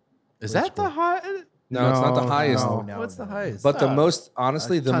 Damn. Is that the high? No, it's not the highest. What's the highest? But the most,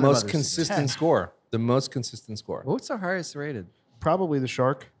 honestly, A the ton of most others. consistent score. The most consistent score. What's the highest rated? Probably the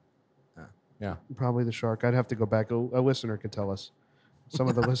Shark. Yeah. Probably the Shark. I'd have to go back. A listener could tell us. Some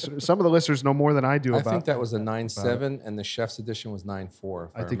of the listeners know more than I do I about. think that was a 9.7, and the chef's edition was 9.4.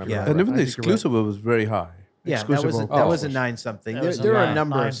 If I think remember you're Yeah. right. And even I the think you're right. exclusive was very high. Yeah, Exclusive that vote. was Oh. a 9 something. That There, was a there are a 9,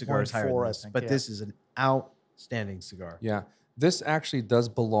 number of cigars higher 9.4, than I this, think, but yeah. this is an outstanding cigar. Yeah. This actually does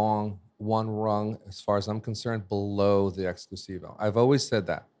belong one rung, as far as I'm concerned, below the Exclusivo. I've always said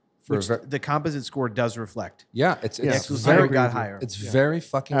that. Which the composite score does reflect. Yeah, it's Yeah, Exclusivo very got agree with you. higher. It's very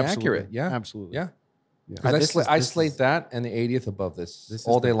fucking Absolutely. accurate. Yeah. Absolutely. Yeah. Yeah. 'Cause I This slate is- that and the 80th above this, This is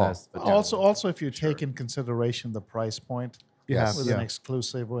all the day long. best, but Also, if you take in consideration the price point Yes. with Yeah. an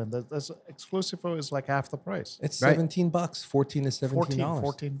Exclusivo, and this Exclusivo is like half the price. It's Right. $17, 14 to $17.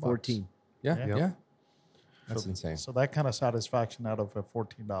 14 bucks. 14. Yeah, Yeah. yeah. That's insane. So that kind of satisfaction out of a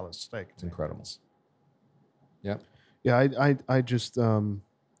 $14 steak. It's incredible. Yeah. Yeah, I just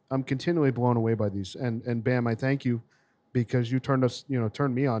I'm continually blown away by these. And Bam, I thank you because you turned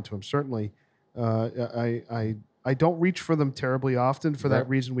me on to them. Certainly, I don't reach for them terribly often for that Right.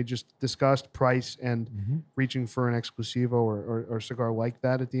 reason we just discussed, price and reaching for an exclusivo or cigar like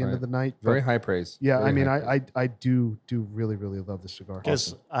that at the end of Right. the night. Very But high praise. yeah, Very I mean, high praise. I do really, really love this cigar.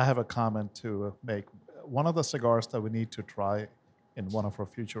 Just, I have a comment to make. One of the cigars that we need to try in one of our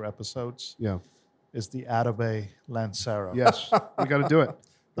future episodes Yeah. is the Atabey Lancero. Yes, we got to do it.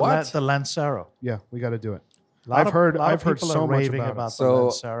 The Lancero. Yeah, we got to do it. Lot I've of heard people so are much raving about it. the So-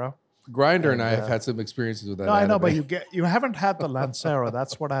 Lancero. Grinder and and, I have had some experiences with that. No, I know, but anime. you haven't had the Lancero.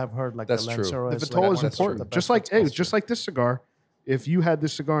 That's what I've heard. Like That's the true. Lancero The is Vitola like is one of important. the Just best like Vitolas. this cigar, if you had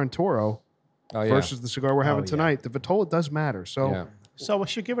this cigar in Toro Oh, yeah. versus the cigar we're having yeah. tonight, the Vitola does matter. So Yeah. So we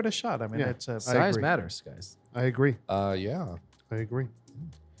should give it a shot. I mean, Yeah. it's a Size agree. matters, guys. I agree. Yeah. I agree.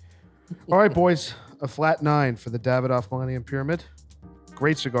 All right, boys. A flat 9 for the Davidoff Millennium Pyramid.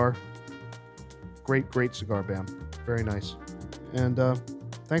 Great cigar. Great cigar, Bam. Very nice. And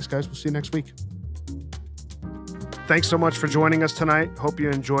thanks, guys. We'll see you next week. Thanks so much for joining us tonight. Hope you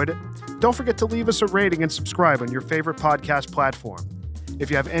enjoyed it. Don't forget to leave us a rating and subscribe on your favorite podcast platform. If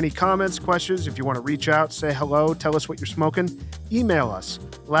you have any comments, questions, if you want to reach out, say hello, tell us what you're smoking, email us,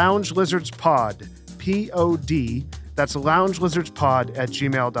 loungelizardspod, P-O-D, that's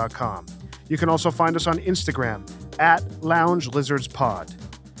loungelizardspod@gmail.com. You can also find us on Instagram @loungelizardspod.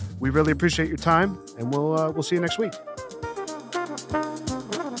 We really appreciate your time, and we'll see you next week.